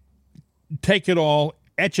 take it all,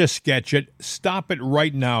 etch-a-sketch it, stop it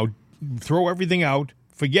right now, throw everything out,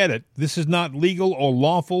 forget it. This is not legal or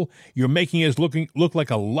lawful. You're making us look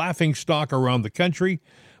like a laughingstock around the country.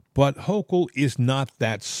 But Hochul is not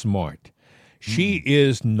that smart. She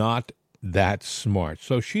is not that smart.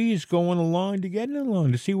 So she's going along to get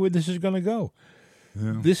along to see where this is going to go.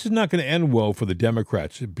 Yeah. This is not going to end well for the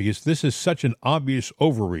Democrats because this is such an obvious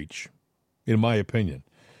overreach, in my opinion.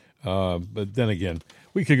 But then again,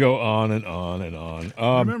 we could go on and on and on.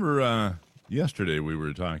 Remember yesterday we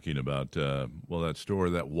were talking about, that store,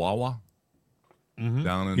 that Wawa,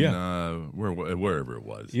 down in wherever it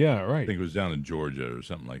was. Yeah, right. I think it was down in Georgia or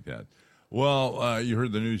something like that. Well, you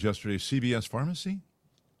heard the news yesterday, CVS Pharmacy?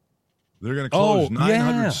 They're going to close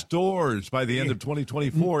 900 stores by the end of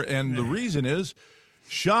 2024, and the reason is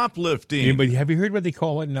shoplifting. Yeah, but have you heard what they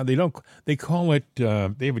call it? Now, they call it,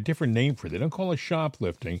 they have a different name for it. They don't call it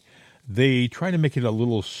shoplifting. They try to make it a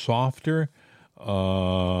little softer.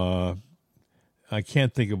 I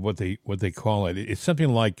can't think of what they call it. It's something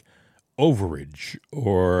like overage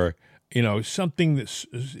or, something that's,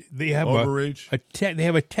 they have overage? They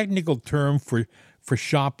have a technical term for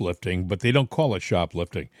shoplifting, but they don't call it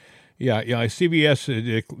shoplifting. Yeah,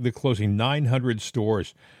 CVS, they're closing 900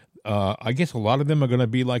 stores. I guess a lot of them are going to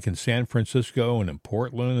be like in San Francisco and in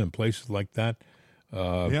Portland and places like that.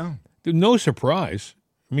 No surprise.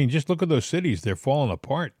 I mean, just look at those cities. They're falling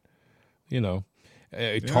apart.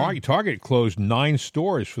 Target closed 9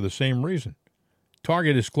 stores for the same reason.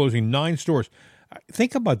 Target is closing 9 stores.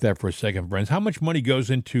 Think about that for a second, friends. How much money goes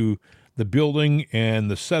into the building and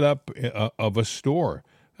the setup of a store?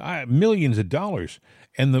 Millions of dollars.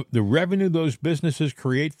 And the revenue those businesses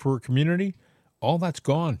create for a community, all that's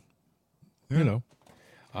gone. Yeah.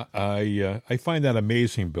 I find that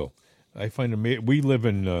amazing, Bill. I find we live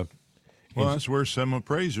in. That's where some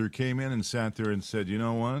appraiser came in and sat there and said, you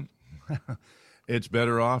know what? It's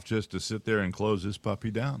better off just to sit there and close this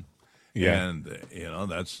puppy down. Yeah. And,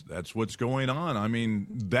 that's what's going on. I mean,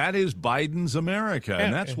 that is Biden's America.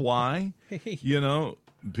 And that's why,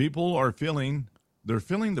 people are feeling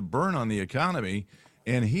the burn on the economy,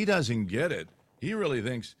 and he doesn't get it. He really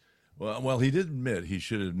thinks, well, he did admit he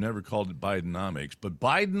should have never called it Bidenomics, but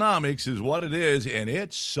Bidenomics is what it is, and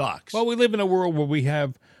it sucks. Well, we live in a world where we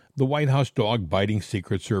have the White House dog biting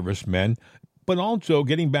Secret Service men, but also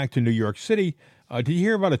getting back to New York City, did you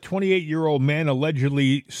hear about a 28-year-old man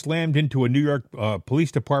allegedly slammed into a New York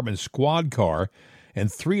Police Department squad car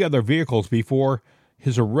and 3 other vehicles before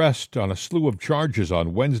his arrest on a slew of charges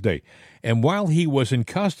on Wednesday? And while he was in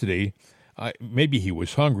custody, maybe he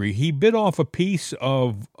was hungry, he bit off a piece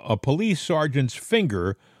of a police sergeant's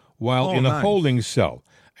finger while in a holding cell.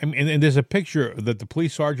 And there's a picture that the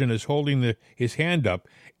police sergeant is holding his hand up,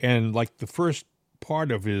 and like the first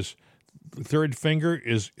part of his third finger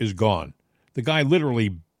is gone. The guy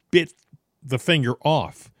literally bit the finger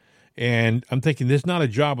off. And I'm thinking there's not a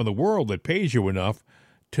job in the world that pays you enough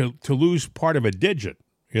to lose part of a digit,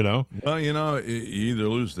 Well, you either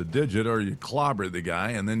lose the digit or you clobber the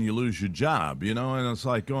guy and then you lose your job, and it's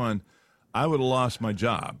like going, I would have lost my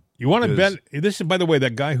job. You want to bet, this is, by the way,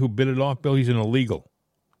 that guy who bit it off, Bill, he's an illegal.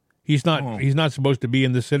 He's not supposed to be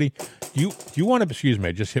in the city. Do you want to, excuse me,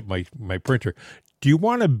 I just hit my printer. Do you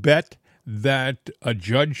want to bet that a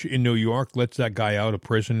judge in New York lets that guy out of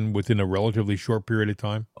prison within a relatively short period of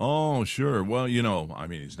time? Oh, sure. Well,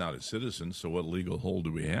 he's not a citizen, so what legal hold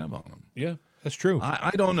do we have on him? Yeah, that's true.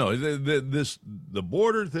 I don't know. The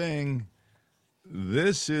border thing,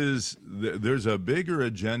 there's a bigger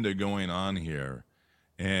agenda going on here,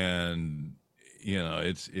 and,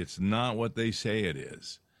 it's not what they say it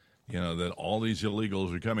is. That all these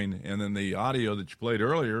illegals are coming, and then the audio that you played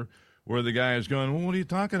earlier, where the guy is going, well, what are you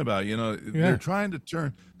talking about? They're trying to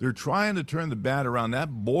turn the bat around. That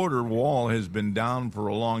border wall has been down for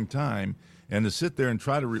a long time, and to sit there and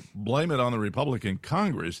try to blame it on the Republican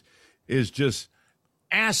Congress is just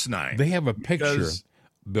asinine. They have a picture,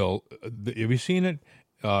 Bill. Have you seen it?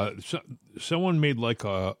 Someone made like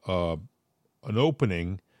an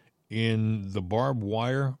opening in the barbed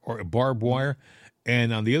wire,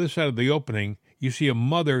 and on the other side of the opening, you see a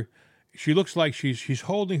mother. She looks like she's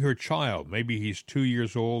holding her child. Maybe he's 2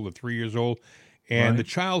 years old or 3 years old, and the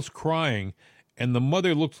child's crying, and the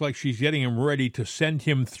mother looks like she's getting him ready to send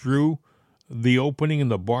him through the opening in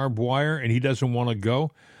the barbed wire, and he doesn't want to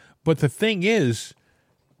go. But the thing is,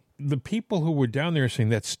 the people who were down there saying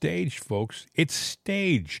that's staged, folks. It's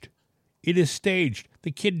staged. It is staged.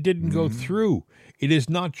 The kid didn't go through. It is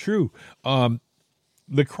not true.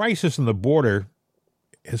 The crisis on the border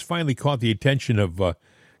has finally caught the attention of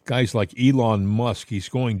guys like Elon Musk. He's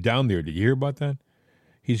going down there. Did you hear about that?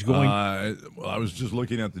 He's going. I was just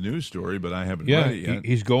looking at the news story, but I haven't read it yet.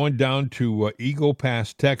 He's going down to Eagle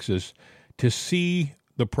Pass, Texas, to see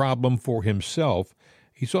the problem for himself.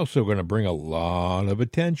 He's also going to bring a lot of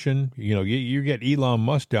attention. You get Elon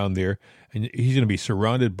Musk down there, and he's going to be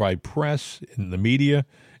surrounded by press and the media,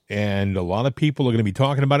 and a lot of people are going to be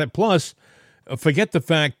talking about it. Plus, forget the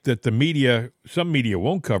fact that some media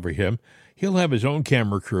won't cover him. He'll have his own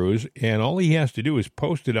camera crews, and all he has to do is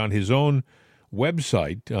post it on his own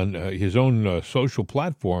website, on his own social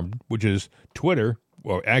platform, which is Twitter.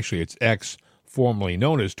 Well, actually, it's X, formerly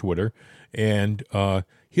known as Twitter, and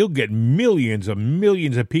he'll get millions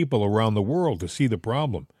of people around the world to see the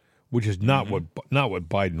problem, which is not what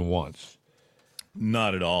Biden wants.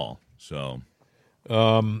 Not at all. So,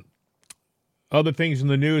 other things in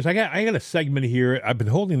the news. I got a segment here. I've been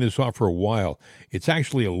holding this off for a while. It's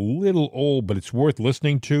actually a little old, but it's worth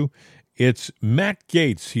listening to. It's Matt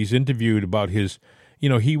Gaetz. He's interviewed about his.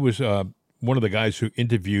 He was one of the guys who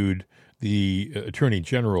interviewed the Attorney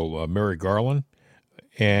General Merrick Garland,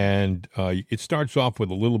 and it starts off with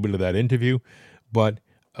a little bit of that interview. But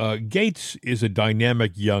Gaetz is a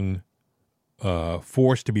dynamic young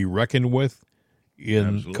force to be reckoned with in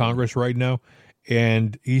Absolutely. Congress right now.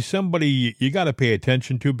 And he's somebody you got to pay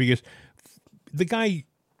attention to, because the guy,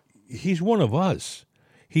 he's one of us.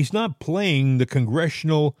 He's not playing the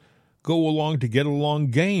congressional go along to get along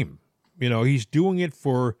game. He's doing it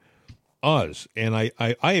for us. And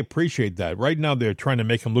I appreciate that. Right now they're trying to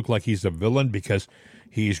make him look like he's a villain because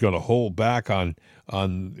he's going to hold back on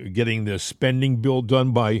getting the spending bill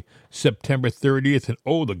done by September 30th.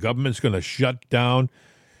 And, the government's going to shut down.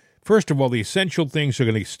 First of all, the essential things are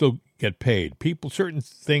going to still get paid. Certain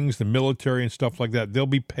things, the military and stuff like that, they'll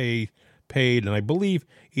be paid. And I believe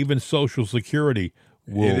even Social Security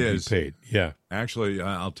will be paid. Yeah. Actually,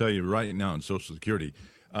 I'll tell you right now on Social Security,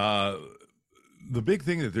 the big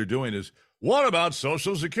thing that they're doing is, what about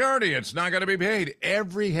Social Security? It's not going to be paid.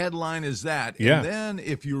 Every headline is that. Yeah. And then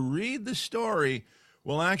if you read the story,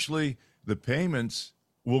 well, actually, the payments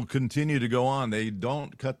will continue to go on. They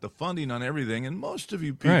don't cut the funding on everything. And most of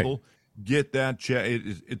you people get that check.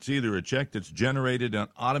 It's either a check that's generated and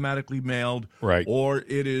automatically mailed, or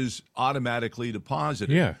it is automatically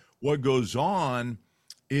deposited. Yeah. What goes on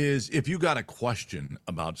is if you got a question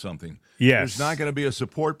about something, there's not going to be a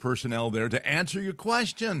support personnel there to answer your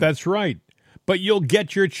question. That's right. But you'll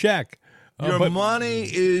get your check. Your money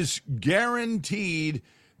is guaranteed.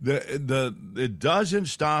 It doesn't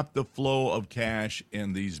stop the flow of cash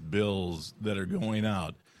in these bills that are going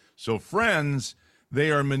out. So, friends,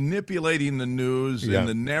 they are manipulating the news and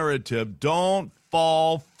the narrative. Don't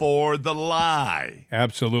fall for the lie.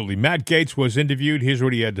 Absolutely. Matt Gaetz was interviewed. Here's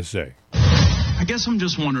what he had to say. I guess I'm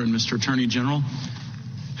just wondering, Mr. Attorney General,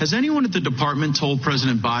 has anyone at the department told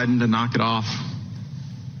President Biden to knock it off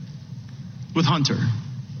with Hunter?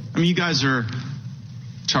 I mean, you guys are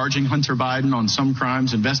charging Hunter Biden on some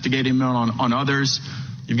crimes, investigating him on others.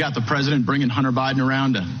 You've got the president bringing Hunter Biden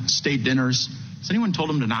around to state dinners. Has anyone told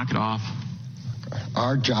him to knock it off?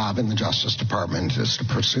 Our job in the Justice Department is to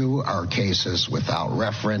pursue our cases without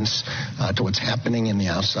reference to what's happening in the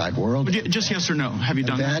outside world. Just yes or no. Have you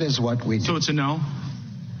done that? That is what we do. So it's a no?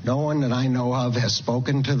 No one that I know of has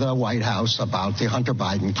spoken to the White House about the Hunter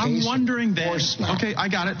Biden case. I'm wondering then. Of course not. Okay, I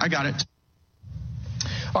got it.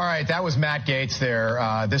 All right, that was Matt Gaetz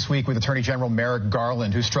there this week with Attorney General Merrick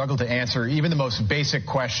Garland, who struggled to answer even the most basic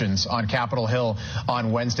questions on Capitol Hill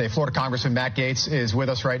on Wednesday. Florida Congressman Matt Gaetz is with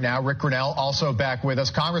us right now. Rick Grinnell also back with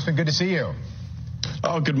us. Congressman, good to see you.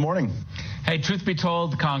 Oh, good morning. Hey, truth be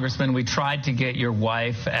told, Congressman, we tried to get your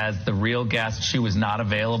wife as the real guest. She was not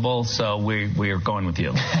available, so we are going with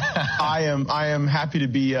you. I am happy to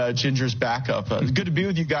be Ginger's backup. Good to be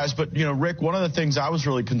with you guys. But, Rick, one of the things I was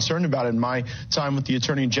really concerned about in my time with the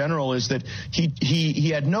Attorney General is that he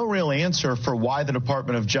had no real answer for why the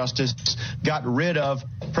Department of Justice got rid of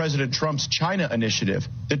President Trump's China initiative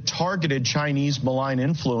that targeted Chinese malign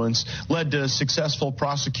influence, led to successful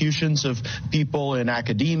prosecutions of people in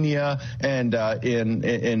academia and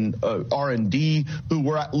in R&D who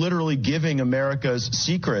were literally giving America's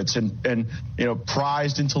secrets and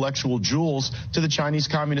prized intellectual jewels to the Chinese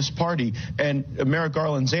Communist Party. And Merrick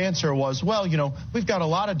Garland's answer was, well, we've got a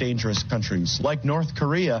lot of dangerous countries like North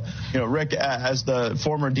Korea. Rick, as the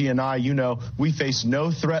former DNI, we face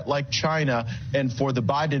no threat like China, and for the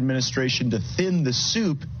Biden administration to thin the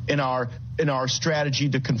soup in our strategy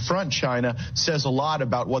to confront China says a lot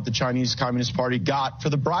about what the Chinese Communist Party got for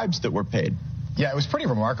the bribes that were paid. Yeah, it was pretty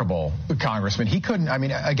remarkable, Congressman. He couldn't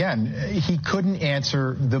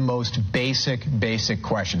answer the most basic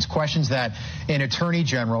questions that any Attorney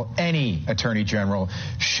General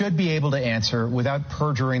should be able to answer without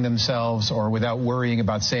perjuring themselves or without worrying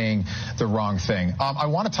about saying the wrong thing. I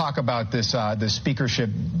want to talk about this speakership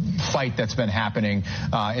fight that's been happening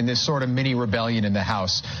in this sort of mini rebellion in the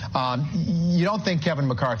House. You don't think Kevin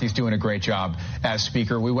McCarthy's doing a great job as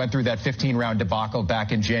Speaker? We went through that 15-round debacle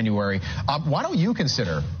back in January. Why Why don't you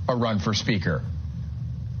consider a run for Speaker?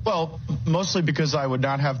 Well, mostly because I would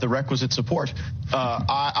not have the requisite support.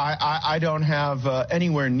 I don't have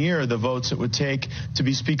anywhere near the votes it would take to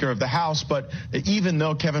be Speaker of the House. But even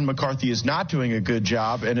though Kevin McCarthy is not doing a good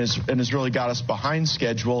job and has really got us behind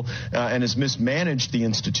schedule and has mismanaged the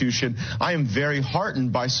institution, I am very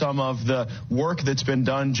heartened by some of the work that's been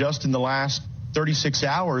done just in the last 36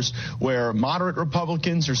 hours, where moderate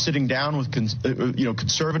Republicans are sitting down with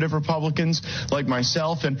conservative Republicans like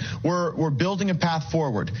myself, and we're building a path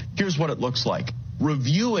forward. Here's what it looks like.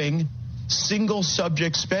 Reviewing single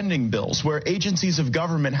subject spending bills, where agencies of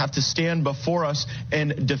government have to stand before us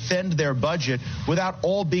and defend their budget without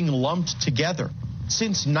all being lumped together.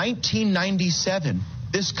 Since 1997,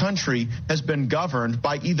 this country has been governed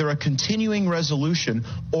by either a continuing resolution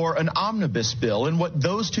or an omnibus bill. And what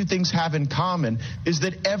those two things have in common is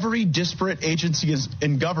that every disparate agency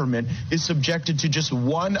in government is subjected to just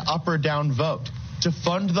one up or down vote to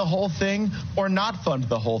fund the whole thing or not fund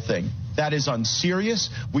the whole thing. That is unserious.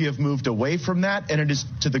 We have moved away from that, and it is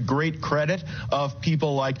to the great credit of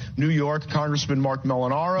people like New York Congressman Mark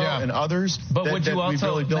Molinaro and others. But would you also, we've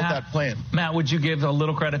really built that plan. Matt, would you give a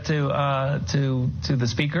little credit to the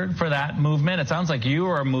Speaker for that movement? It sounds like you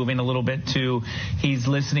are moving a little bit to he's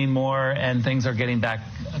listening more and things are getting back.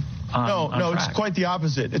 No, it's quite the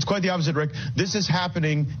opposite. It's quite the opposite, Rick. This is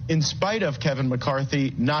happening in spite of Kevin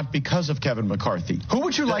McCarthy, not because of Kevin McCarthy. Who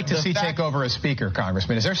would you like to see take over as Speaker,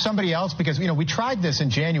 Congressman? Is there somebody else? Because, we tried this in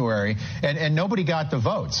January, and nobody got the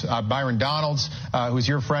votes. Byron Donalds, who's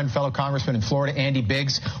your friend, fellow congressman in Florida, Andy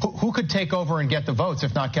Biggs. Who could take over and get the votes,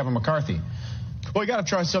 if not Kevin McCarthy? Well, we got to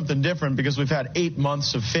try something different because we've had 8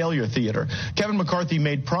 months of failure theater. Kevin McCarthy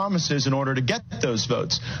made promises in order to get those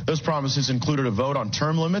votes. Those promises included a vote on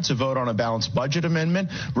term limits, a vote on a balanced budget amendment,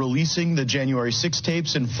 releasing the January 6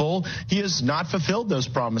 tapes in full. He has not fulfilled those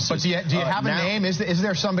promises. But do you have a name? Is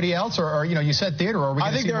there somebody else? Or you said theater. Or are we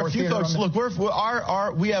I think there are a few folks. Look,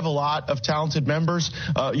 we have a lot of talented members.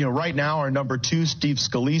 Right now, our number 2, Steve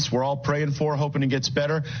Scalise, we're all praying for, hoping he gets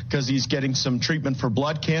better because he's getting some treatment for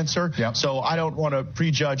blood cancer. Yep. So I don't want to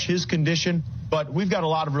prejudge his condition, but we've got a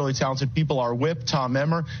lot of really talented people. Our whip, Tom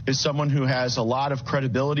Emmer, is someone who has a lot of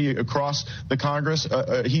credibility across the Congress.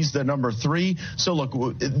 He's the number 3. So look,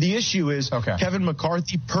 the issue is Kevin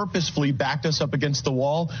McCarthy purposefully backed us up against the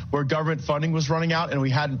wall where government funding was running out and we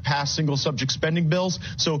hadn't passed single subject spending bills.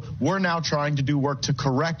 So we're now trying to do work to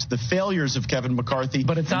correct the failures of Kevin McCarthy.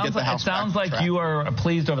 But it sounds like you are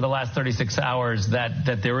pleased over the last 36 hours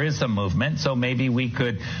that there is some movement. So maybe we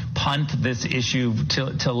could punt this issue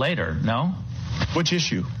till later, no? Which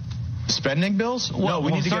issue? Spending bills? No,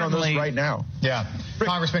 we need to get on those right now. Yeah.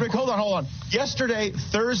 Congressman, hold on. Yesterday,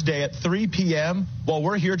 Thursday at 3 p.m., while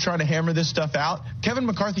we're here trying to hammer this stuff out, Kevin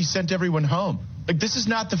McCarthy sent everyone home. Like, this is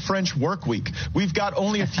not the French work week. We've got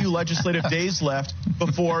only a few legislative days left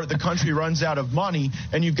before the country runs out of money,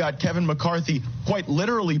 and you've got Kevin McCarthy quite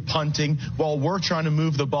literally punting while we're trying to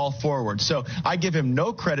move the ball forward. So I give him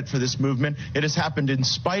no credit for this movement. It has happened in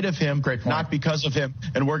spite of him, not because of him,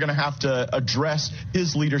 and we're going to have to address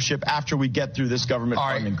his leadership after we get through this government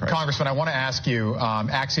funding crisis. Congressman, I want to ask you,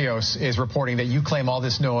 Axios is reporting that you claim all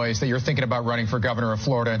this noise, that you're thinking about running for governor of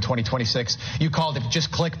Florida in 2026. You called it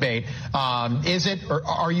just clickbait. Is it, or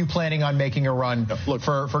are you planning on making a run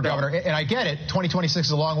for governor? And I get it, 2026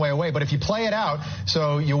 is a long way away, but if you play it out,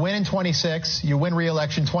 so you win in 26, you win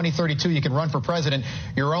re-election, 2032, you can run for president,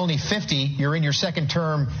 you're only 50, you're in your second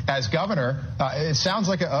term as governor, it sounds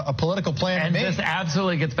like a political plan to me. And this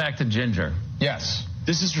absolutely gets back to Ginger. Yes.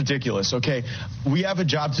 This is ridiculous, okay? We have a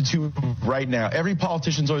job to do right now. Every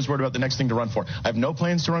politician's always worried about the next thing to run for. I have no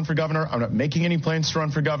plans to run for governor. I'm not making any plans to run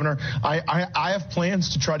for governor. I have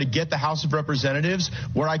plans to try to get the House of Representatives,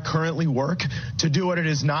 where I currently work, to do what it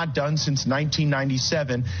has not done since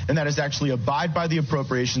 1997, and that is actually abide by the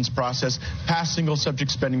appropriations process, pass single subject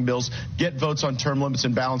spending bills, get votes on term limits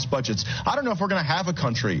and balanced budgets. I don't know if we're going to have a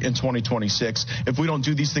country in 2026 if we don't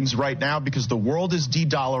do these things right now, because the world is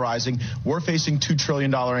de-dollarizing. We're facing $2 trillion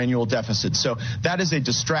annual deficit. So that is a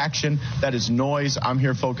distraction. That is noise. I'm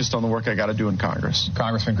here focused on the work I got to do in Congress.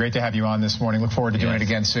 Congressman, great to have you on this morning. Look forward to doing it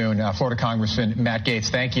again soon. Florida Congressman Matt Gaetz,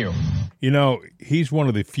 thank you. He's one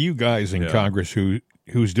of the few guys in Congress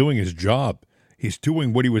who's doing his job. He's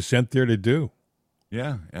doing what he was sent there to do.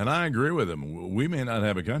 Yeah, and I agree with him. We may not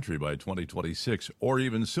have a country by 2026 or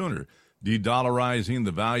even sooner. De-dollarizing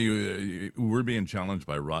the value, we're being challenged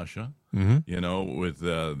by Russia, with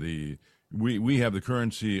we have the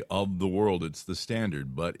currency of the world. It's the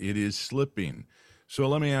standard, but it is slipping. So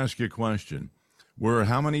let me ask you a question. We're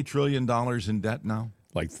how many $1 trillion in debt now?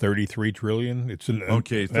 like $33 trillion. It's an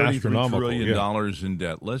 $33 astronomical, trillion dollars in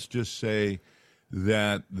debt. Let's just say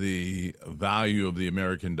that the value of the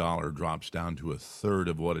American dollar drops down to a third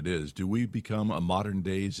of what it is. Do we become a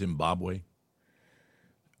modern-day Zimbabwe?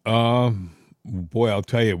 Boy, I'll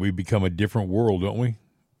tell you, we become a different world, don't we?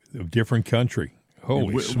 A different country.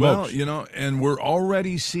 Holy smokes. Well, and we're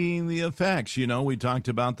already seeing the effects. We talked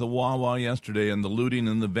about the Wawa yesterday and the looting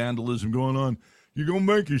and the vandalism going on. You gonna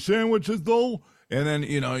make your sandwiches though? And then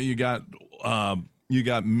you got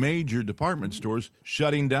major department stores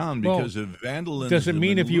shutting down because of vandalism. Does it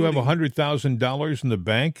mean if you have $100,000 in the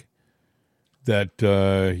bank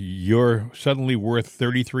that you're suddenly worth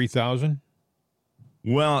 $33,000?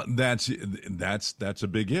 Well, that's a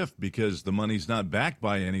big if, because the money's not backed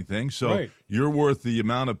by anything. So right. You're worth the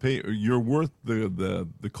amount of paper. You're worth the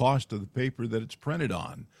cost of the paper that it's printed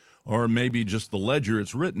on, or maybe just the ledger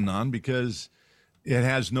it's written on, because it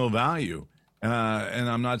has no value. And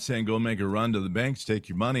I'm not saying go make a run to the banks, take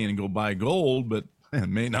your money, and go buy gold, but it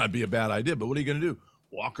may not be a bad idea. But what are you going to do?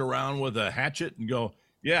 Walk around with a hatchet and go,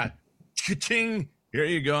 yeah, cha-ching. Here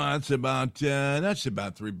you go. That's about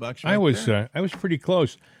 $3. Right I was pretty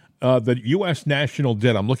close. The U.S. national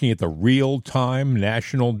debt, I'm looking at the real-time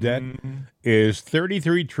national debt, is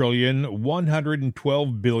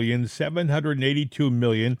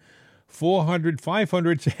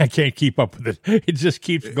 $33,112,782,500. I can't keep up with it. It just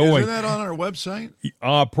keeps going. Isn't that on our website?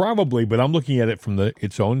 Probably, but I'm looking at it from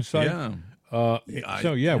its own site.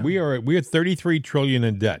 Yeah. We are $33 trillion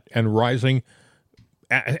in debt and rising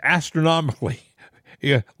astronomically.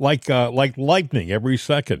 Yeah, like lightning every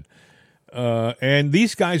second. And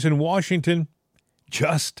these guys in Washington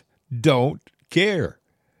just don't care,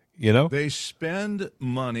 They spend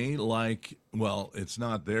money like, well, it's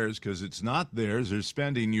not theirs because it's not theirs. They're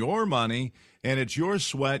spending your money, and it's your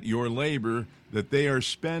sweat, your labor that they are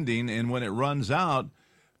spending, and when it runs out,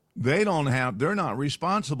 they're not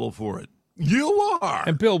responsible for it. You are.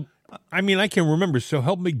 And Bill, I can remember, so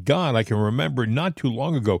help me God, I can remember not too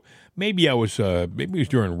long ago, maybe it was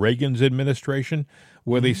during Reagan's administration,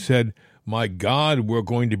 where they said, my God, we're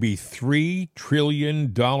going to be $3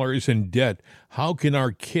 trillion in debt. How can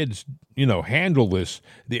our kids, handle this?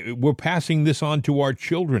 We're passing this on to our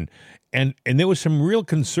children. And there was some real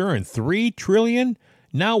concern. $3 trillion?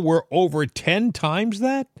 Now we're over 10 times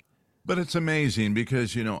that? But it's amazing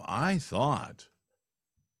because, I thought,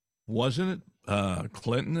 wasn't it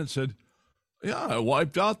Clinton that said, yeah, I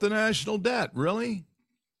wiped out the national debt. Really?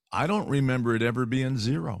 I don't remember it ever being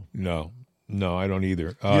zero. No, I don't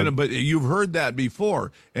either. But you've heard that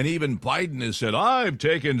before. And even Biden has said, I've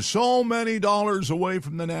taken so many dollars away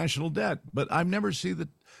from the national debt. But I've never seen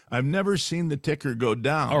the ticker go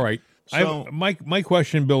down. All right. So, my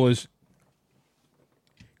question, Bill, is,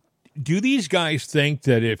 do these guys think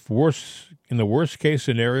that in the worst case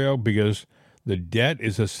scenario, because the debt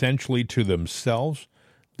is essentially to themselves,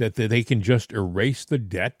 that they can just erase the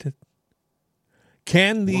debt?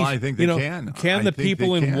 Can these? Well, I think they can. Can the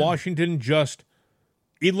people in Washington just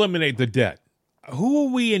eliminate the debt? Who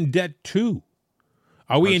are we in debt to?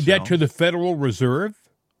 Are we in debt to the Federal Reserve?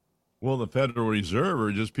 Well, the Federal Reserve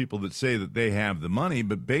are just people that say that they have the money,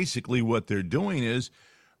 but basically what they're doing is,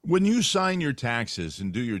 when you sign your taxes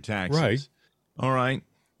and do your taxes, right? All right.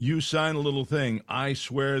 You sign a little thing, I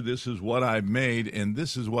swear this is what I've made and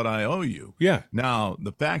this is what I owe you. Yeah. Now,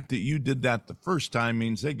 the fact that you did that the first time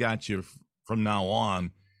means they got you from now on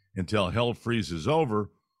until hell freezes over.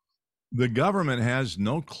 The government has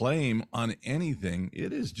no claim on anything.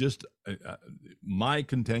 It is just, my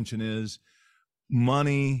contention is,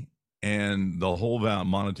 money and the whole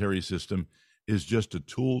monetary system is just a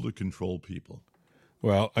tool to control people.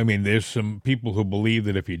 Well, there's some people who believe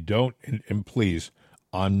that if you don't, and please,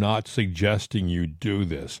 I'm not suggesting you do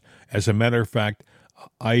this. As a matter of fact,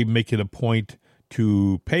 I make it a point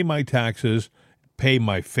to pay my taxes, pay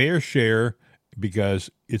my fair share, because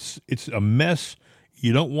it's a mess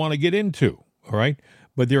you don't want to get into, all right?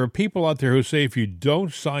 But there are people out there who say if you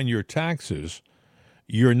don't sign your taxes,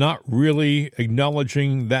 you're not really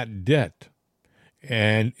acknowledging that debt.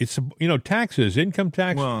 And it's, taxes, income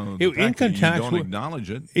tax. Well, income tax, you don't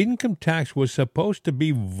acknowledge it. Income tax was supposed to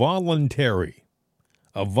be voluntary.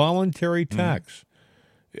 A voluntary tax.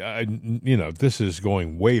 This is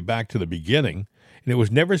going way back to the beginning, and it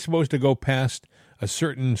was never supposed to go past a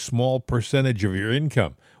certain small percentage of your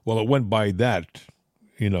income. Well, it went by that,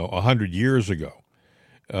 100 years ago.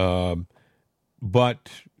 But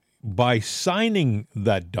by signing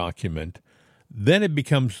that document, then it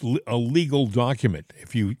becomes a legal document.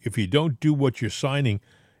 If you don't do what you're signing,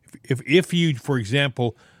 if you, for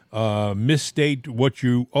example, misstate what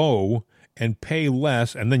you owe and pay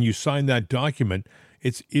less, and then you sign that document,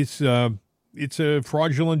 it's a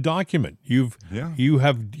fraudulent document. You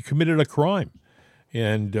have committed a crime,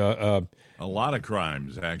 and a lot of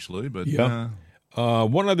crimes actually. But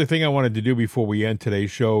one other thing I wanted to do before we end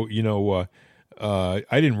today's show, I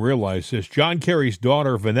didn't realize this. John Kerry's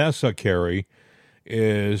daughter, Vanessa Kerry,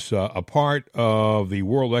 is a part of the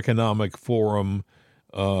World Economic Forum.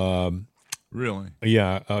 Really?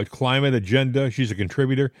 Yeah, climate agenda. She's a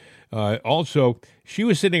contributor. Also, she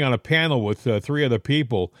was sitting on a panel with three other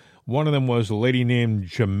people. One of them was a lady named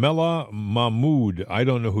Jamila Mahmood. I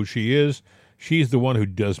don't know who she is. She's the one who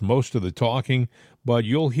does most of the talking, but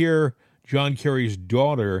you'll hear John Kerry's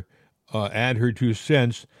daughter add her 2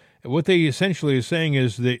 cents. What they essentially are saying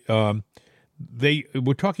is that they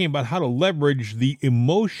were talking about how to leverage the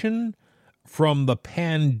emotion from the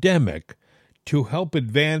pandemic to help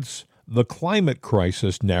advance the climate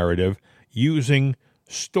crisis narrative using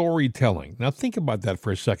storytelling. Now, think about that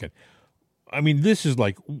for a second. I mean, this is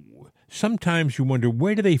like, sometimes you wonder,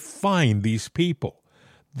 where do they find these people?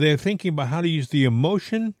 They're thinking about how to use the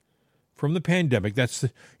emotion from the pandemic. That's,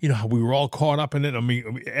 how we were all caught up in it. I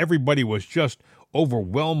mean, everybody was just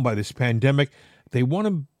overwhelmed by this pandemic. They want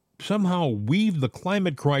to somehow weave the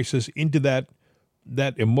climate crisis into that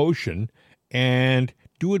emotion and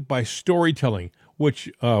do it by storytelling,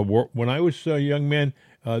 which when I was a young man,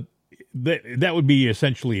 that would be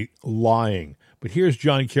essentially lying. But here's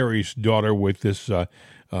John Kerry's daughter with this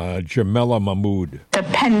Jamila Mahmood. The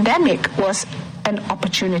pandemic was an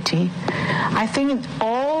opportunity. I think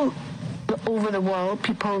all over the world,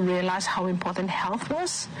 people realize how important health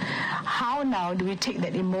was. How now do we take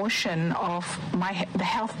that emotion of the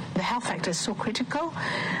health factor is so critical?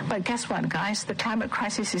 But guess what, guys? The climate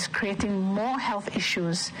crisis is creating more health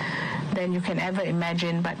issues than you can ever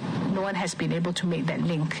imagine, but no one has been able to make that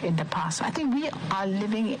link in the past. So I think we are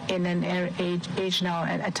living in an age now,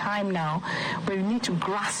 at a time now, where we need to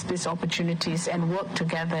grasp these opportunities and work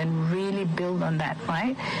together and really build on that,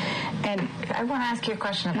 right? And I want to ask you a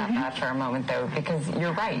question about that for a moment, though, because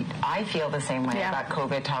you're right. I feel the same way about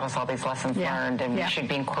COVID taught us all these lessons learned, and we should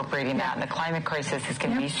be incorporating that. And the climate crisis is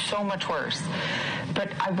going to be so much worse.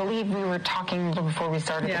 But I believe we were talking before we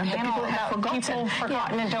started the panel about people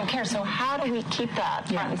forgotten and don't care. So how do we keep that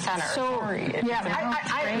front and center?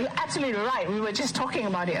 I absolutely right. We were just talking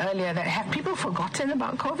about it earlier, that have people forgotten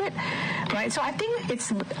about COVID, right? So I think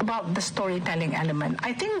it's about the storytelling element.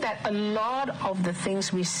 I think that a lot of the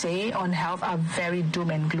things we say on health are very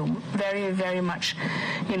doom and gloom, very, very much,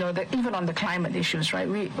 even on the climate issues, right?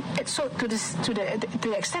 So to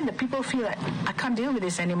the extent that people feel that I can't deal with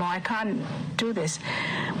this anymore, I can't do this,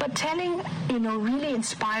 but telling, really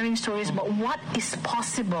inspiring stories about what is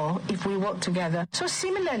possible if we work together. So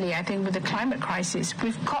similarly, I think with the climate crisis,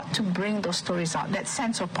 we've got to bring those stories out, that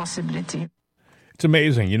sense of possibility. It's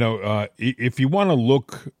amazing. If you want to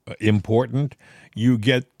look important, you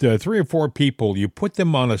get 3 or 4 people, you put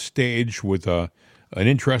them on a stage with an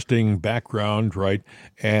interesting background, right?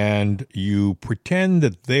 And you pretend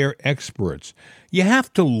that they're experts. You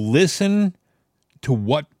have to listen to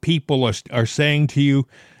what people are saying to you.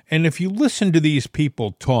 And if you listen to these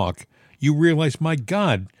people talk, you realize, my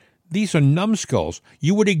God, these are numbskulls.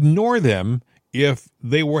 You would ignore them if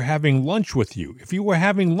they were having lunch with you. If you were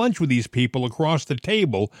having lunch with these people across the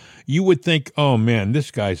table, you would think, oh man,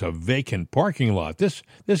 this guy's a vacant parking lot. This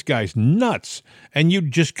guy's nuts. And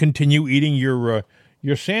you'd just continue eating your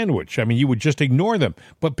sandwich. I mean, you would just ignore them.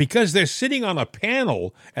 But because they're sitting on a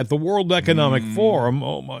panel at the World Economic Forum,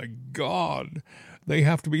 oh my God, they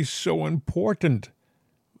have to be so important.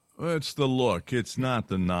 It's the look. It's not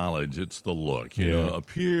the knowledge. It's the look. You know,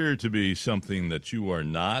 appear to be something that you are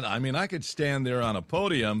not. I mean, I could stand there on a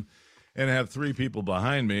podium and have 3 people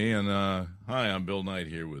behind me, and hi, I'm Bill Knight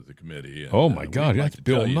here with the committee. And, oh my God, that's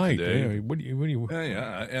Bill Knight. Yeah, what do you?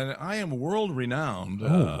 Yeah, and I am world renowned.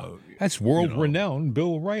 That's world renowned,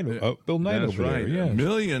 Bill Knight over right. there. Yes.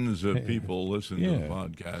 Millions of people listen to the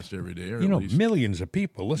podcast every day. Or millions of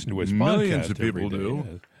people listen to his podcast. Millions of people every day. do.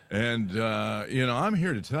 Yes. And, I'm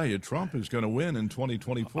here to tell you, Trump is going to win in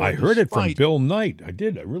 2024. I heard it from Bill Knight. I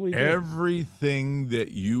did. I really did. Everything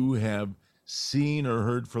that you have seen or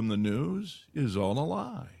heard from the news is all a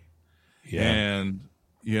lie. Yeah. And,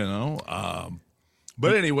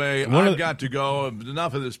 but anyway, I've got to go.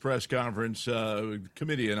 Enough of this press conference.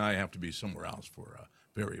 Committee and I have to be somewhere else for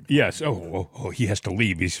very important. Yes. Oh, he has to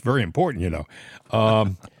leave. He's very important,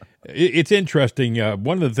 It's interesting.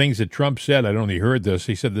 One of the things that Trump said, I don't know if you heard this,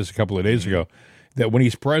 he said this a couple of days ago, that when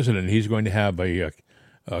he's president, he's going to have a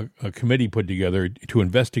committee put together to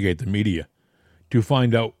investigate the media, to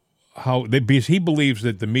find out because he believes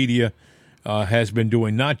that the media has been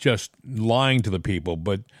doing not just lying to the people,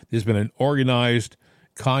 but there's been an organized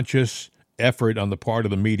conscious effort on the part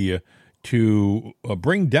of the media to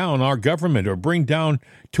bring down our government or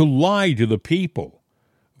to lie to the people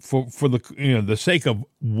for the sake of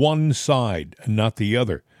one side and not the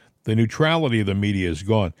other. The neutrality of the media is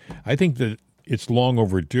gone. I think that it's long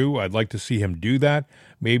overdue. I'd like to see him do that.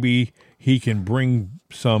 Maybe he can bring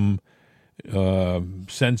some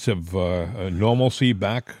sense of normalcy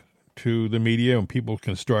back to the media, and people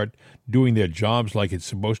can start doing their jobs like it's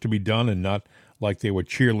supposed to be done and not like they were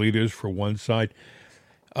cheerleaders for one side.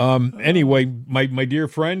 Anyway, my dear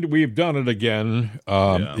friend, we've done it again.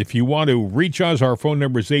 If you want to reach us, our phone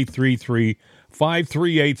number is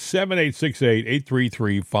 833-538-7868,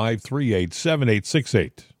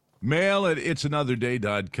 833-538-7868. Mail at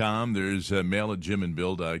itsanotherday.com. There's mail at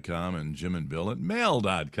jimandbill.com and jimandbill at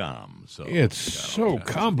mail.com. So it's so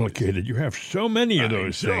complicated. You have so many of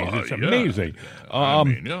those things. It's amazing.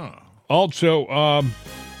 Also,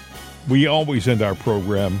 we always end our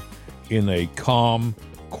program in a calm,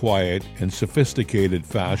 quiet, and sophisticated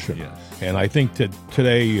fashion. Yes. And I think that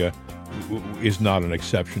today is not an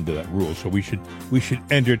exception to that rule. So we should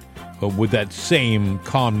end it with that same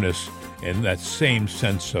calmness and that same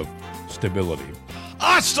sense of stability.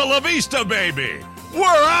 Hasta la vista, baby! We're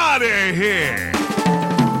out of here!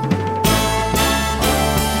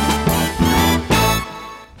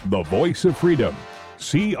 The voice of freedom,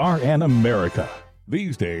 CRN America.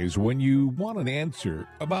 These days, when you want an answer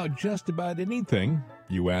about just about anything,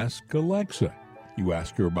 you ask Alexa. You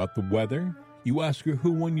ask her about the weather. You ask her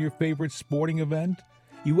who won your favorite sporting event.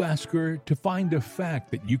 You ask her to find a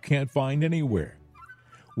fact that you can't find anywhere.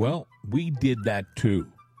 Well, we did that too.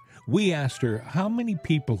 We asked her how many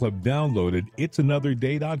people have downloaded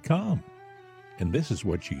itsanotherday.com. And this is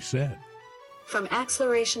what she said. From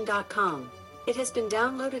acceleration.com, it has been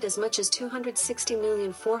downloaded as much as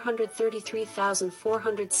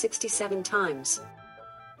 260,433,467 times.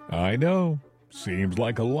 I know. Seems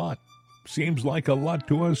like a lot. Seems like a lot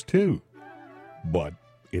to us too. But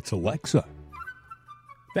it's Alexa.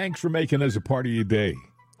 Thanks for making us a part of your day.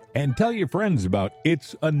 And tell your friends about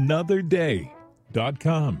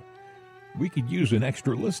itsanotherday.com. We could use an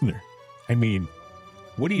extra listener. I mean,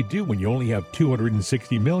 what do you do when you only have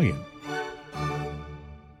 260 million?